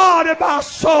God in my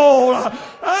soul.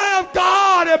 I have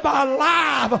God in my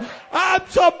life. I'm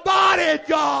somebody,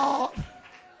 God.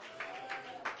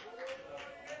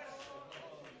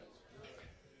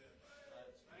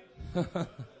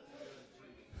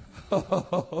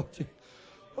 Oh,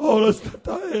 let's get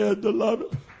the hand,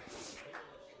 beloved.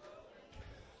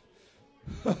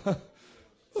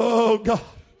 Oh, God.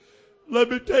 Let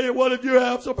me tell you what, if you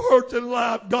have some hurts in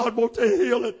life, God wants to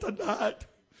heal it tonight.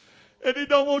 And He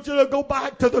don't want you to go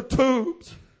back to the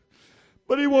tombs.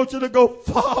 But He wants you to go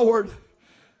forward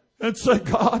and say,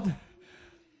 God,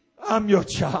 I'm your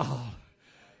child.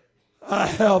 I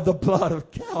have the blood of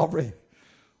Calvary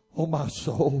on my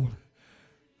soul.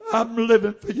 I'm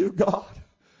living for you, God.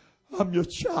 I'm your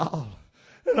child.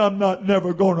 And I'm not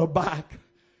never going to back,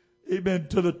 amen,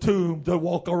 to the tomb to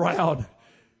walk around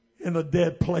in the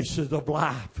dead places of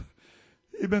life.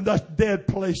 Amen, that's dead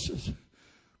places.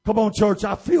 Come on, church,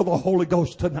 I feel the Holy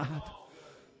Ghost tonight.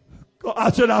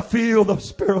 I said, I feel the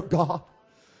Spirit of God.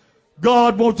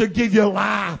 God wants to give you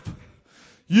life.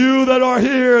 You that are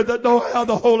here that don't have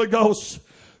the Holy Ghost,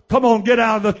 come on, get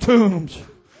out of the tombs.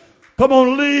 Come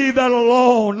on, leave that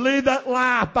alone. Leave that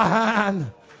life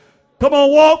behind. Come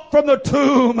on, walk from the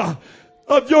tomb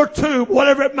of your tomb,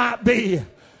 whatever it might be.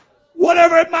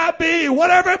 Whatever it might be,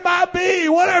 whatever it might be,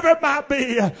 whatever it might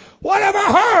be. Whatever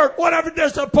hurt, whatever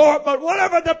disappointment,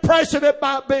 whatever depression it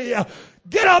might be.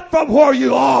 Get up from where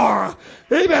you are.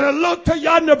 Amen. And look to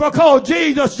yonder because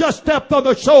Jesus just stepped on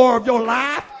the shore of your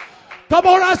life. Come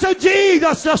on, I said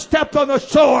Jesus just stepped on the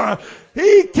shore.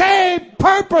 He came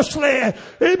purposely.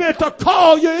 He meant to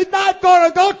call you. He's not going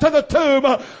to go to the tomb,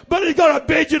 but he's going to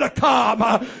bid you to come.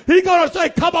 He's going to say,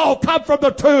 come on, come from the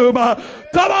tomb.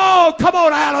 Come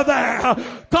on out of there.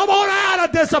 Come on out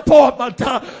of disappointment.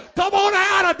 Come on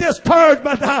out of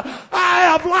discouragement. I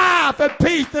have life and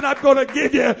peace that I'm going to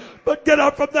give you. But get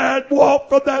up from there and walk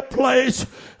from that place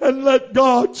and let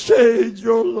God change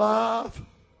your life.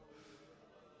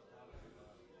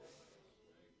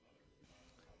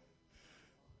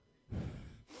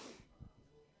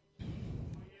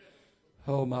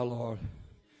 Oh, my Lord.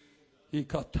 I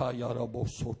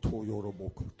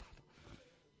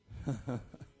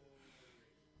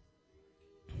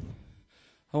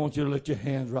want you to lift your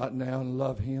hands right now and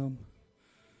love Him.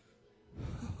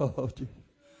 Oh, Jesus.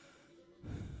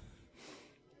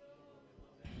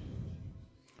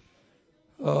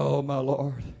 Oh, my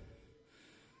Lord.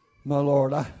 My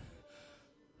Lord, I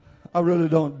really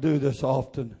don't do this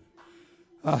often.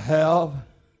 I have,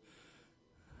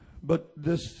 but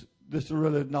this is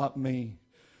really not me.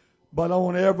 But I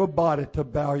want everybody to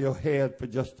bow your head for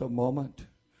just a moment.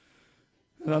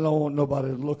 And I don't want nobody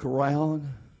to look around.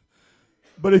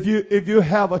 But if you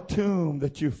have a tomb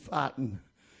that you're fighting,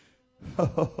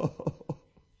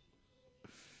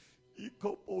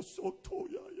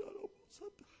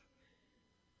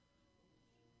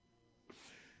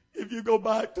 if you go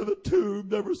back to the tomb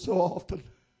ever so often,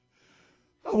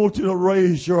 I want you to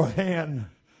raise your hand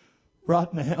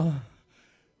right now.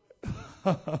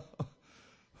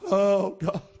 Oh,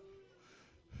 God.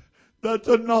 That's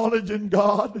acknowledging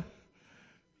God.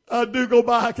 I do go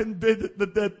back and visit the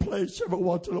dead place every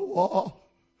once in a while.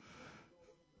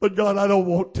 But God, I don't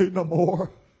want to no more.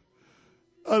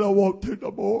 I don't want to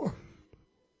no more.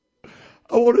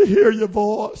 I want to hear your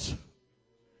voice.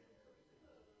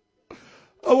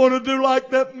 I want to do like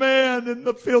that man in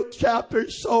the 5th chapter.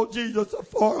 He saw Jesus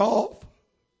afar off.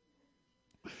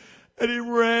 And he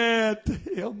ran to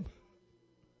him.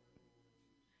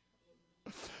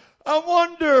 I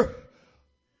wonder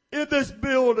in this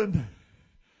building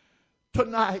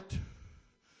tonight.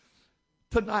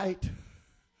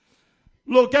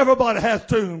 Look, everybody has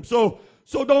tombs. So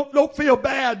don't feel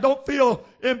bad. Don't feel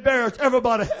embarrassed.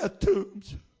 Everybody has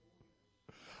tombs.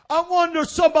 I wonder if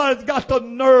somebody's got the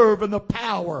nerve and the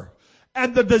power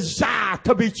and the desire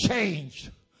to be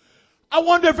changed. I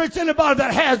wonder if it's anybody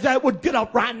that has that would get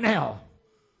up right now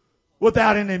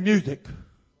without any music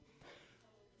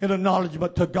in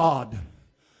acknowledgement to God.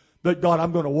 That God,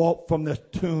 I'm going to walk from this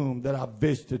tomb that I've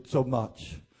visited so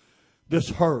much. This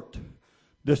hurt,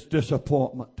 this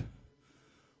disappointment.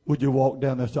 Would you walk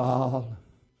down this aisle?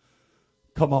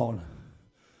 Come on.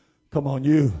 Come on,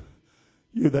 you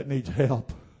that needs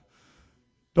help.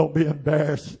 Don't be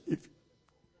embarrassed.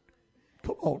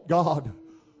 Come on, God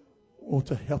wants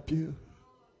to help you.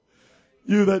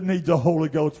 You that needs the Holy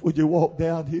Ghost, would you walk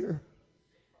down here?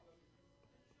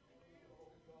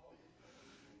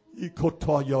 Come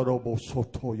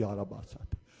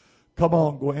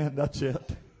on, Gwen, that's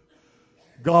it.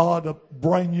 God will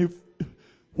bring you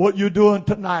what you're doing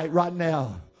tonight, right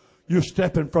now. You're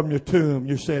stepping from your tomb.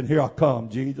 You're saying, here I come,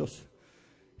 Jesus.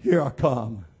 Here I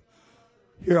come.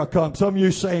 Here I come. Some of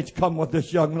you saints come with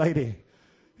this young lady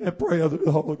and pray under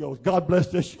the Holy Ghost. God bless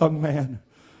this young man.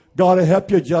 God will help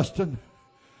you, Justin.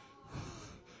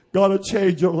 God will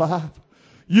change your life.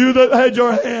 You that had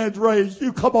your hands raised,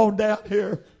 you come on down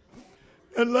here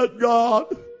and let God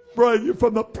bring you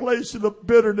from the place of the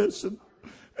bitterness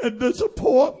and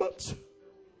disappointments.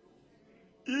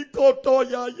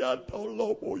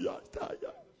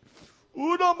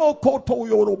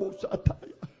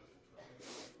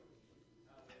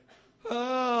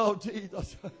 Oh,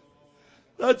 Jesus.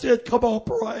 That's it. Come on,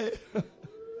 pray.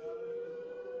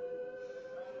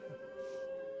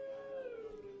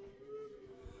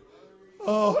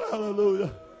 Oh,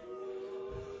 hallelujah.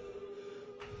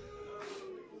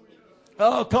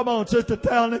 Oh, come on, Sister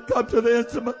Talent. Come to the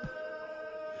instrument.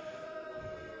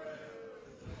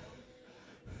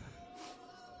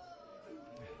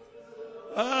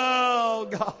 Oh,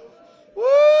 God.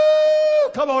 Woo!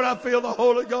 Come on, I feel the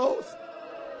Holy Ghost.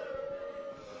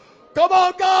 Come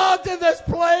on, God's in this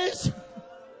place.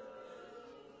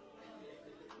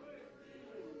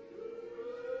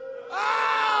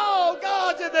 Oh,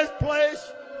 God's in this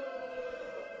place.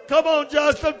 Come on,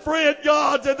 Justin, friend,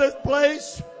 God's in this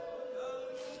place.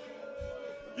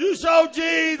 You showed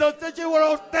Jesus that you were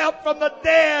on step from the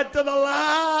dead to the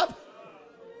alive.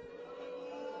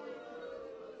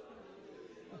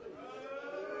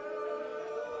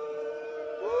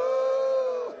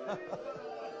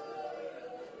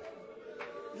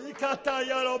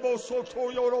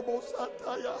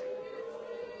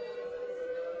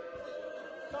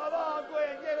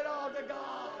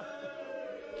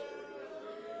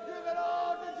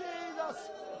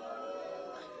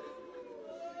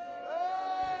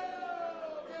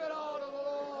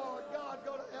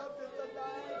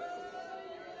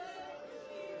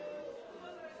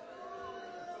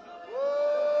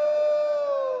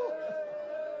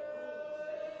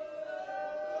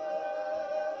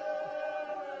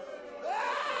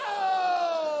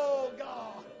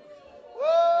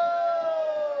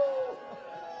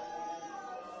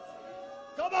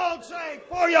 on, sing.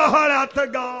 Pour your heart out to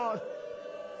God.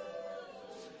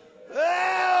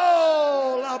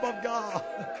 Oh, love of God.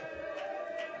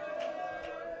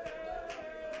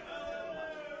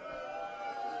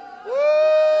 Woo!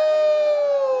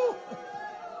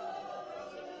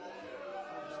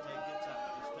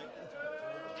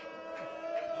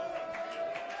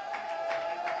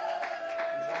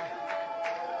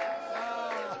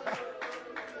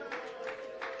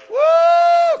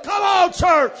 Woo! Come on,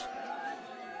 church.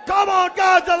 Come on,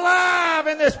 God's alive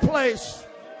in this place.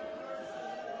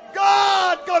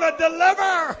 God's gonna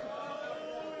deliver.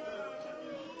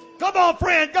 Come on,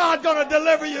 friend. God's gonna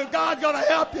deliver you. God's gonna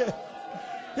help you.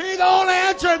 He's the only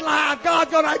answer in life.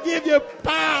 God's gonna give you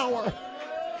power.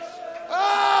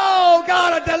 Oh,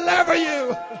 God will deliver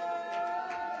you.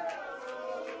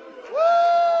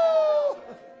 Woo!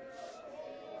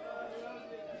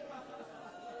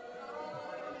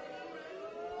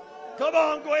 Come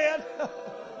on, Gwen.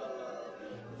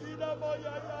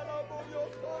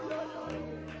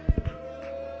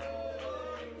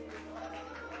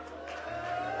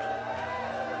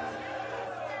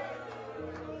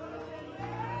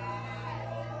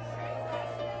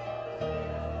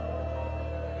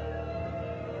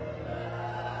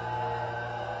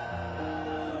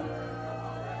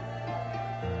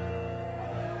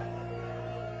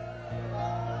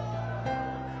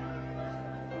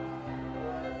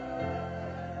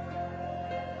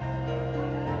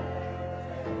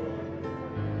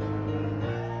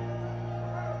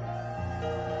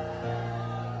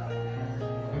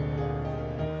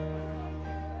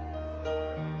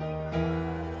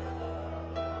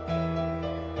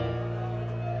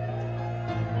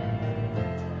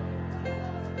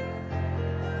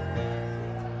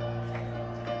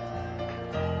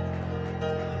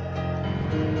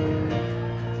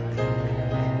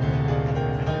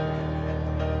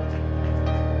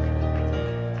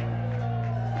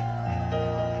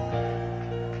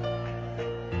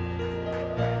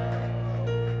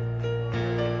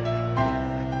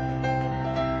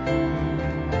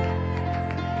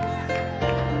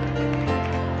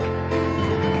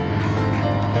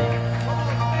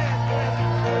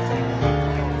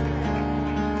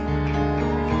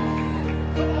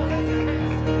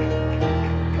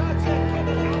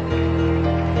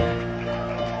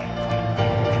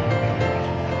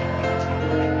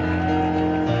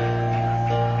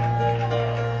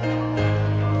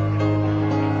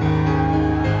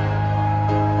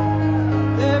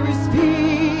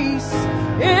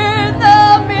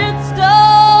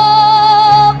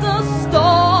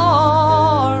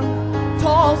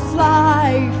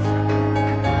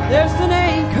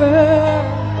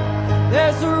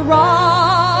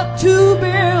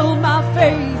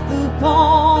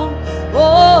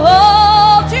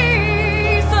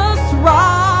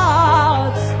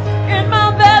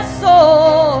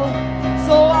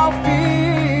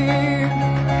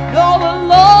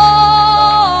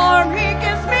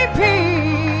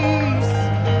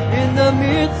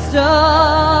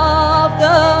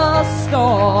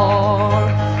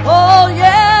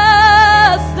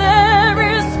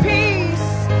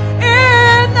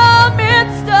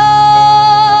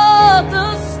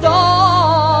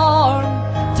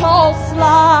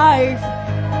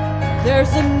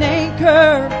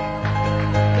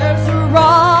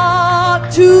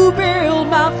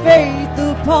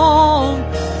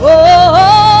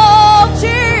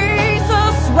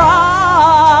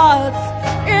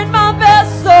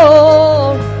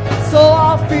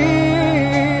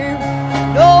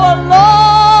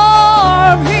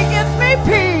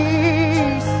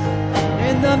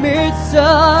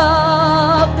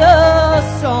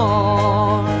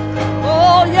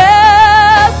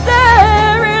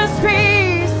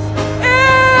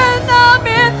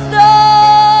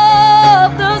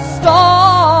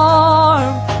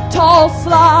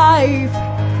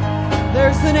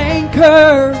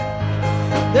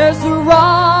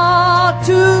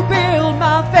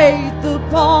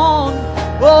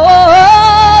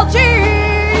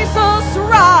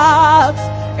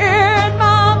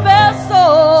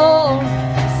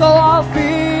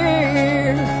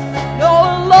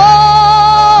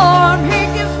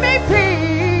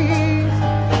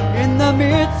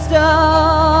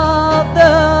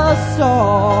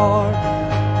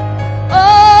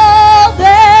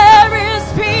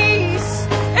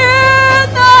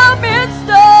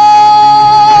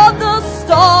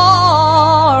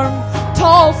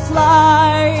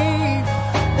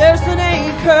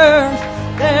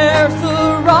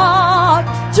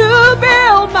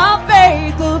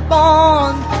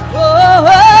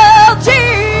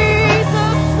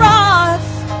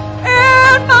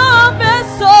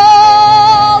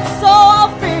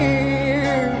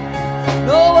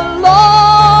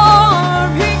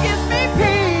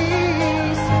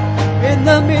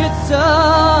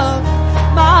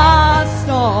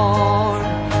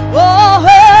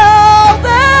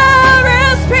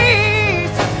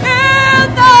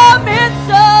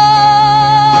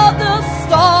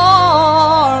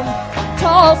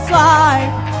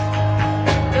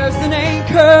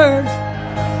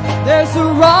 There's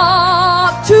a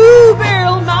rock to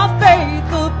build my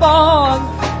faith upon.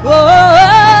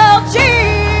 Oh,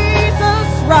 Jesus,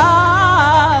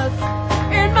 rise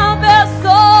in my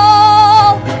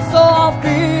vessel, so I'll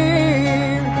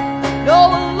fear no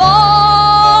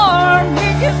alarm. He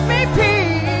gives me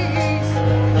peace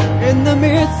in the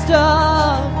midst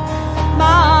of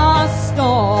my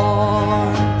storm.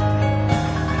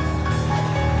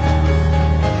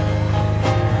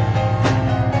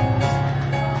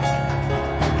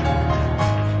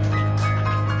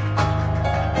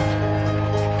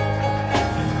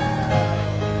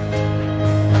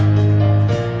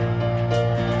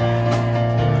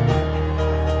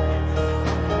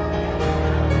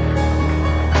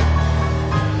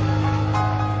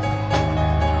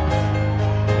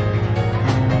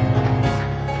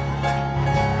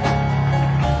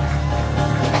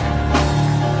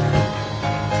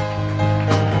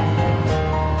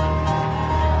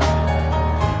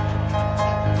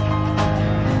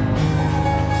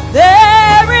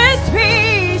 There is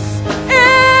peace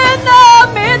in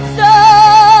the midst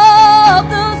of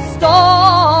the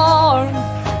storm.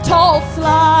 Tossed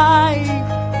life,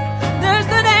 there's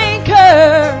an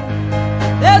anchor,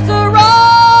 there's a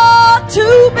rod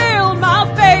to build my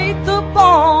faith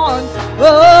upon.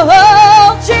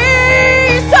 Oh,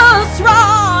 Jesus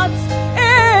rides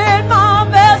in my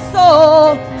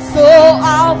vessel, so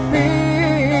I'll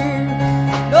fear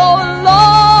no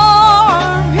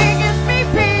alarm. He gives me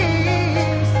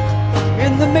peace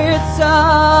in the midst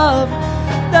of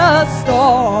the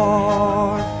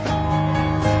storm.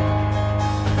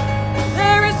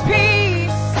 There is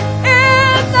peace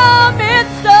in the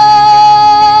midst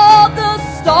of the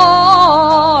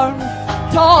storm.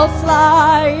 Tossed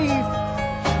life,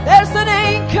 there's an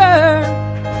anchor,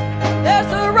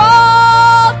 there's a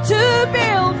rod to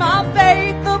build my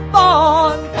faith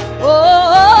upon.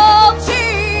 Oh,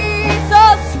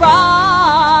 Jesus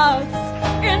rides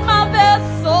in my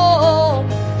vessel,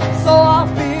 so I'll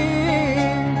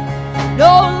fear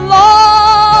no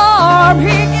alarm.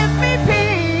 He gives me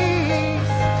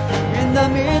peace in the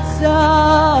midst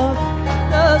of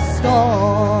the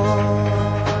storm.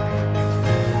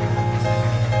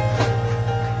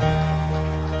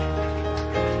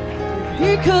 If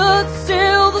he could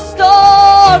still the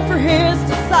storm for his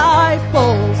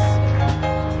disciples,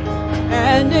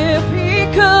 and if he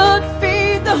could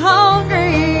feed the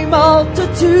hungry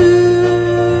multitude,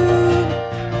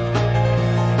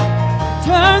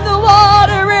 turn the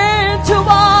water into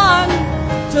wine,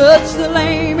 touch the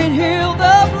lame and heal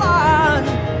the blind,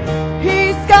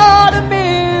 he's got a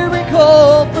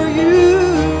miracle for you.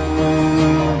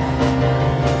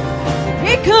 If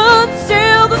he could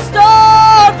still the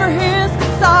storm for his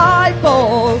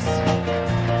disciples,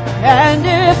 and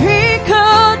if he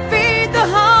could feed the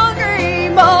hungry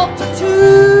multitude,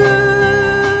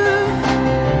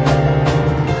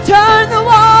 turn the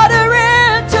water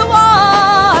into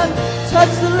wine,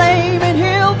 touch the lame and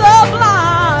heal the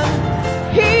blind,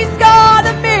 he's got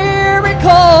a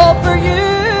miracle for you.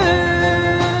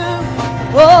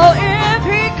 Oh, if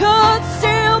he could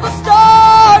still the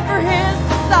storm for his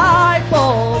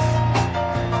disciples,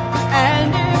 and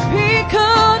if he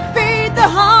could feed the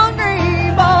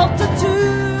hungry multitude,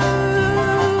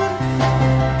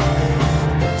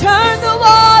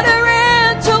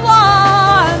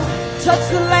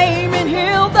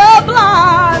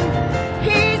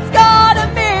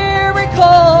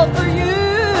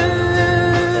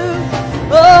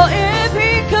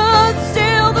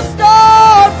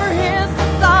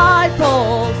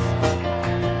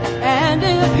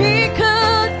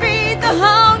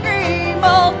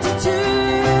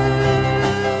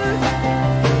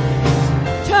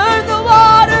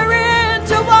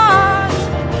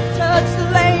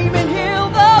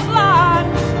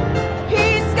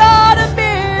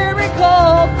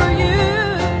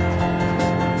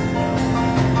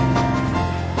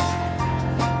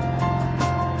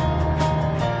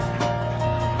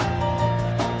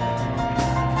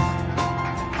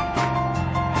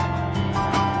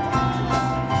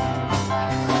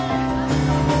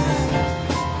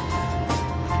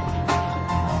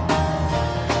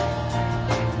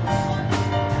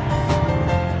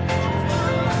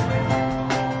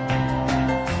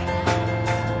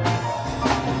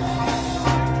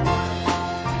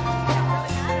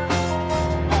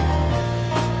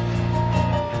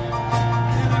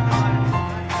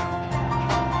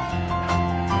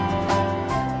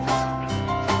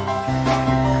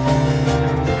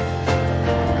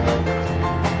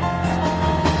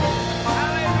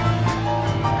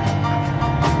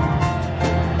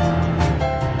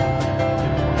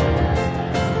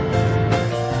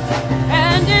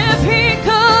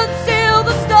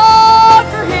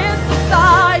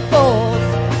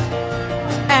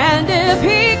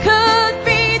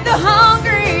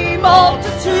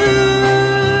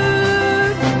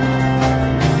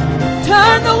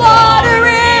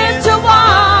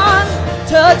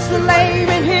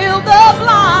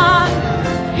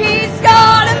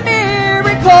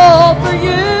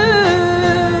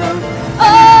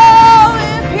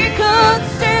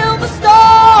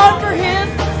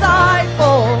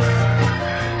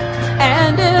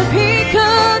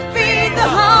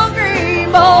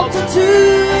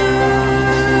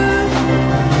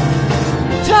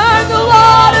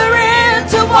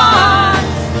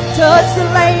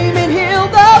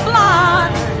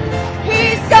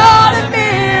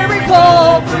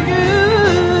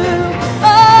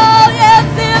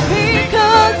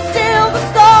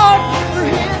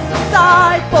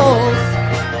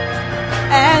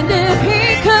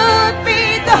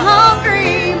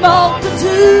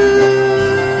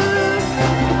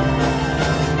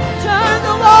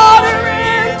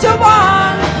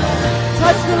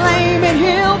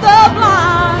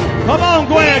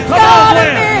 Gwen. Come on,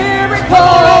 Gwen. Come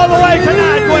on all the way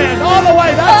tonight, Gwen. All the way.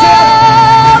 That's it.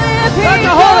 That's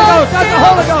the Holy Ghost. That's the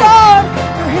Holy Ghost.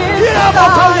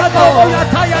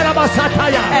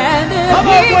 Come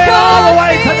on, Gwen. All the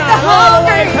way tonight. All the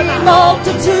way tonight.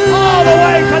 All the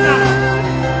way tonight.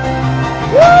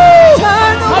 Woo!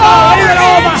 Turn the Come on, leave it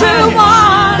all water into behind you.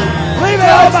 wine. Leave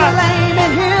it Touch all the behind. lame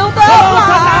and heal the Come on,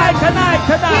 blind. tonight.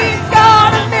 He's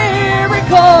got a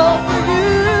miracle for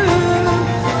you.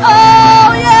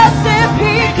 Oh, yes, if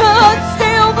he could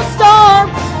still the storm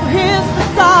for his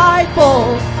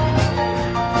disciples,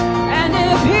 and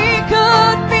if he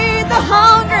could feed the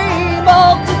hungry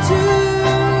multitude,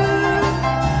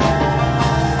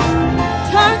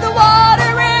 turn the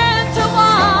water into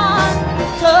wine,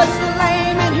 touch the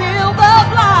lame and heal the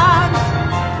blind,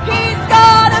 he's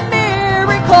got a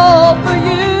miracle for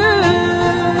you.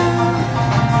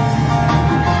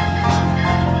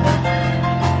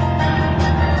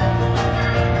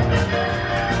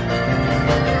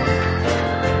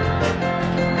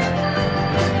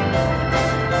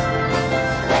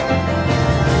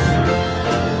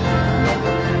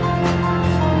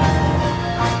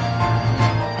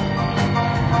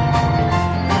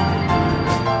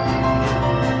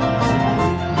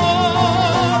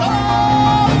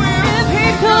 If he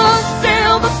could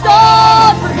still the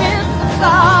storm for his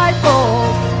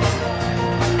disciples,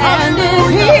 and if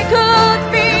he could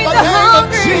feed the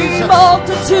hungry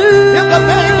multitude, In the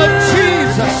name of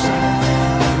Jesus.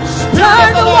 turn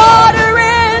the water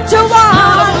into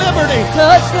wine, Liberty.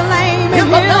 touch the lame and In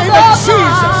the heal name the of Jesus.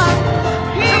 blind,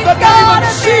 he's the name got of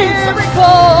a Jesus.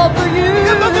 miracle for you.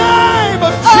 In the name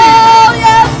of Oh, Jesus.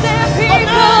 yes, if he The name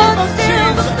could of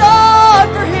still the Jesus. storm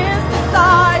for his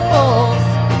disciples,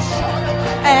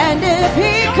 and if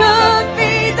he could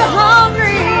feed the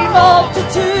hungry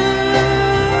multitude,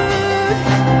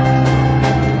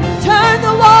 turn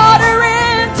the water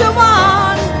into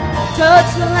wine, touch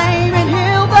the lame and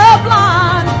heal the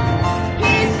blind,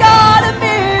 he's got a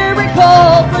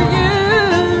miracle for you.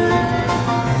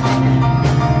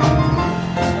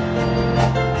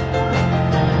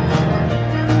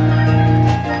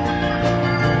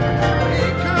 He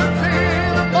could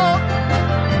feel the boat.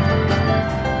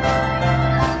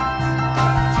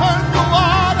 Turn the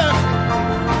water.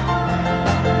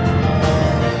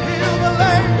 Heal the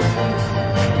lame.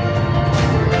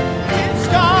 He's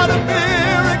got a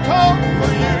miracle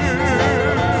for you.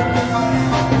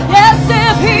 Yes,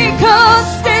 if he could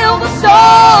still the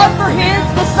storm for his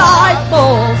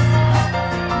disciples,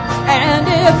 and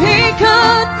if he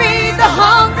could feed the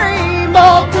hungry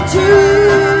multitude,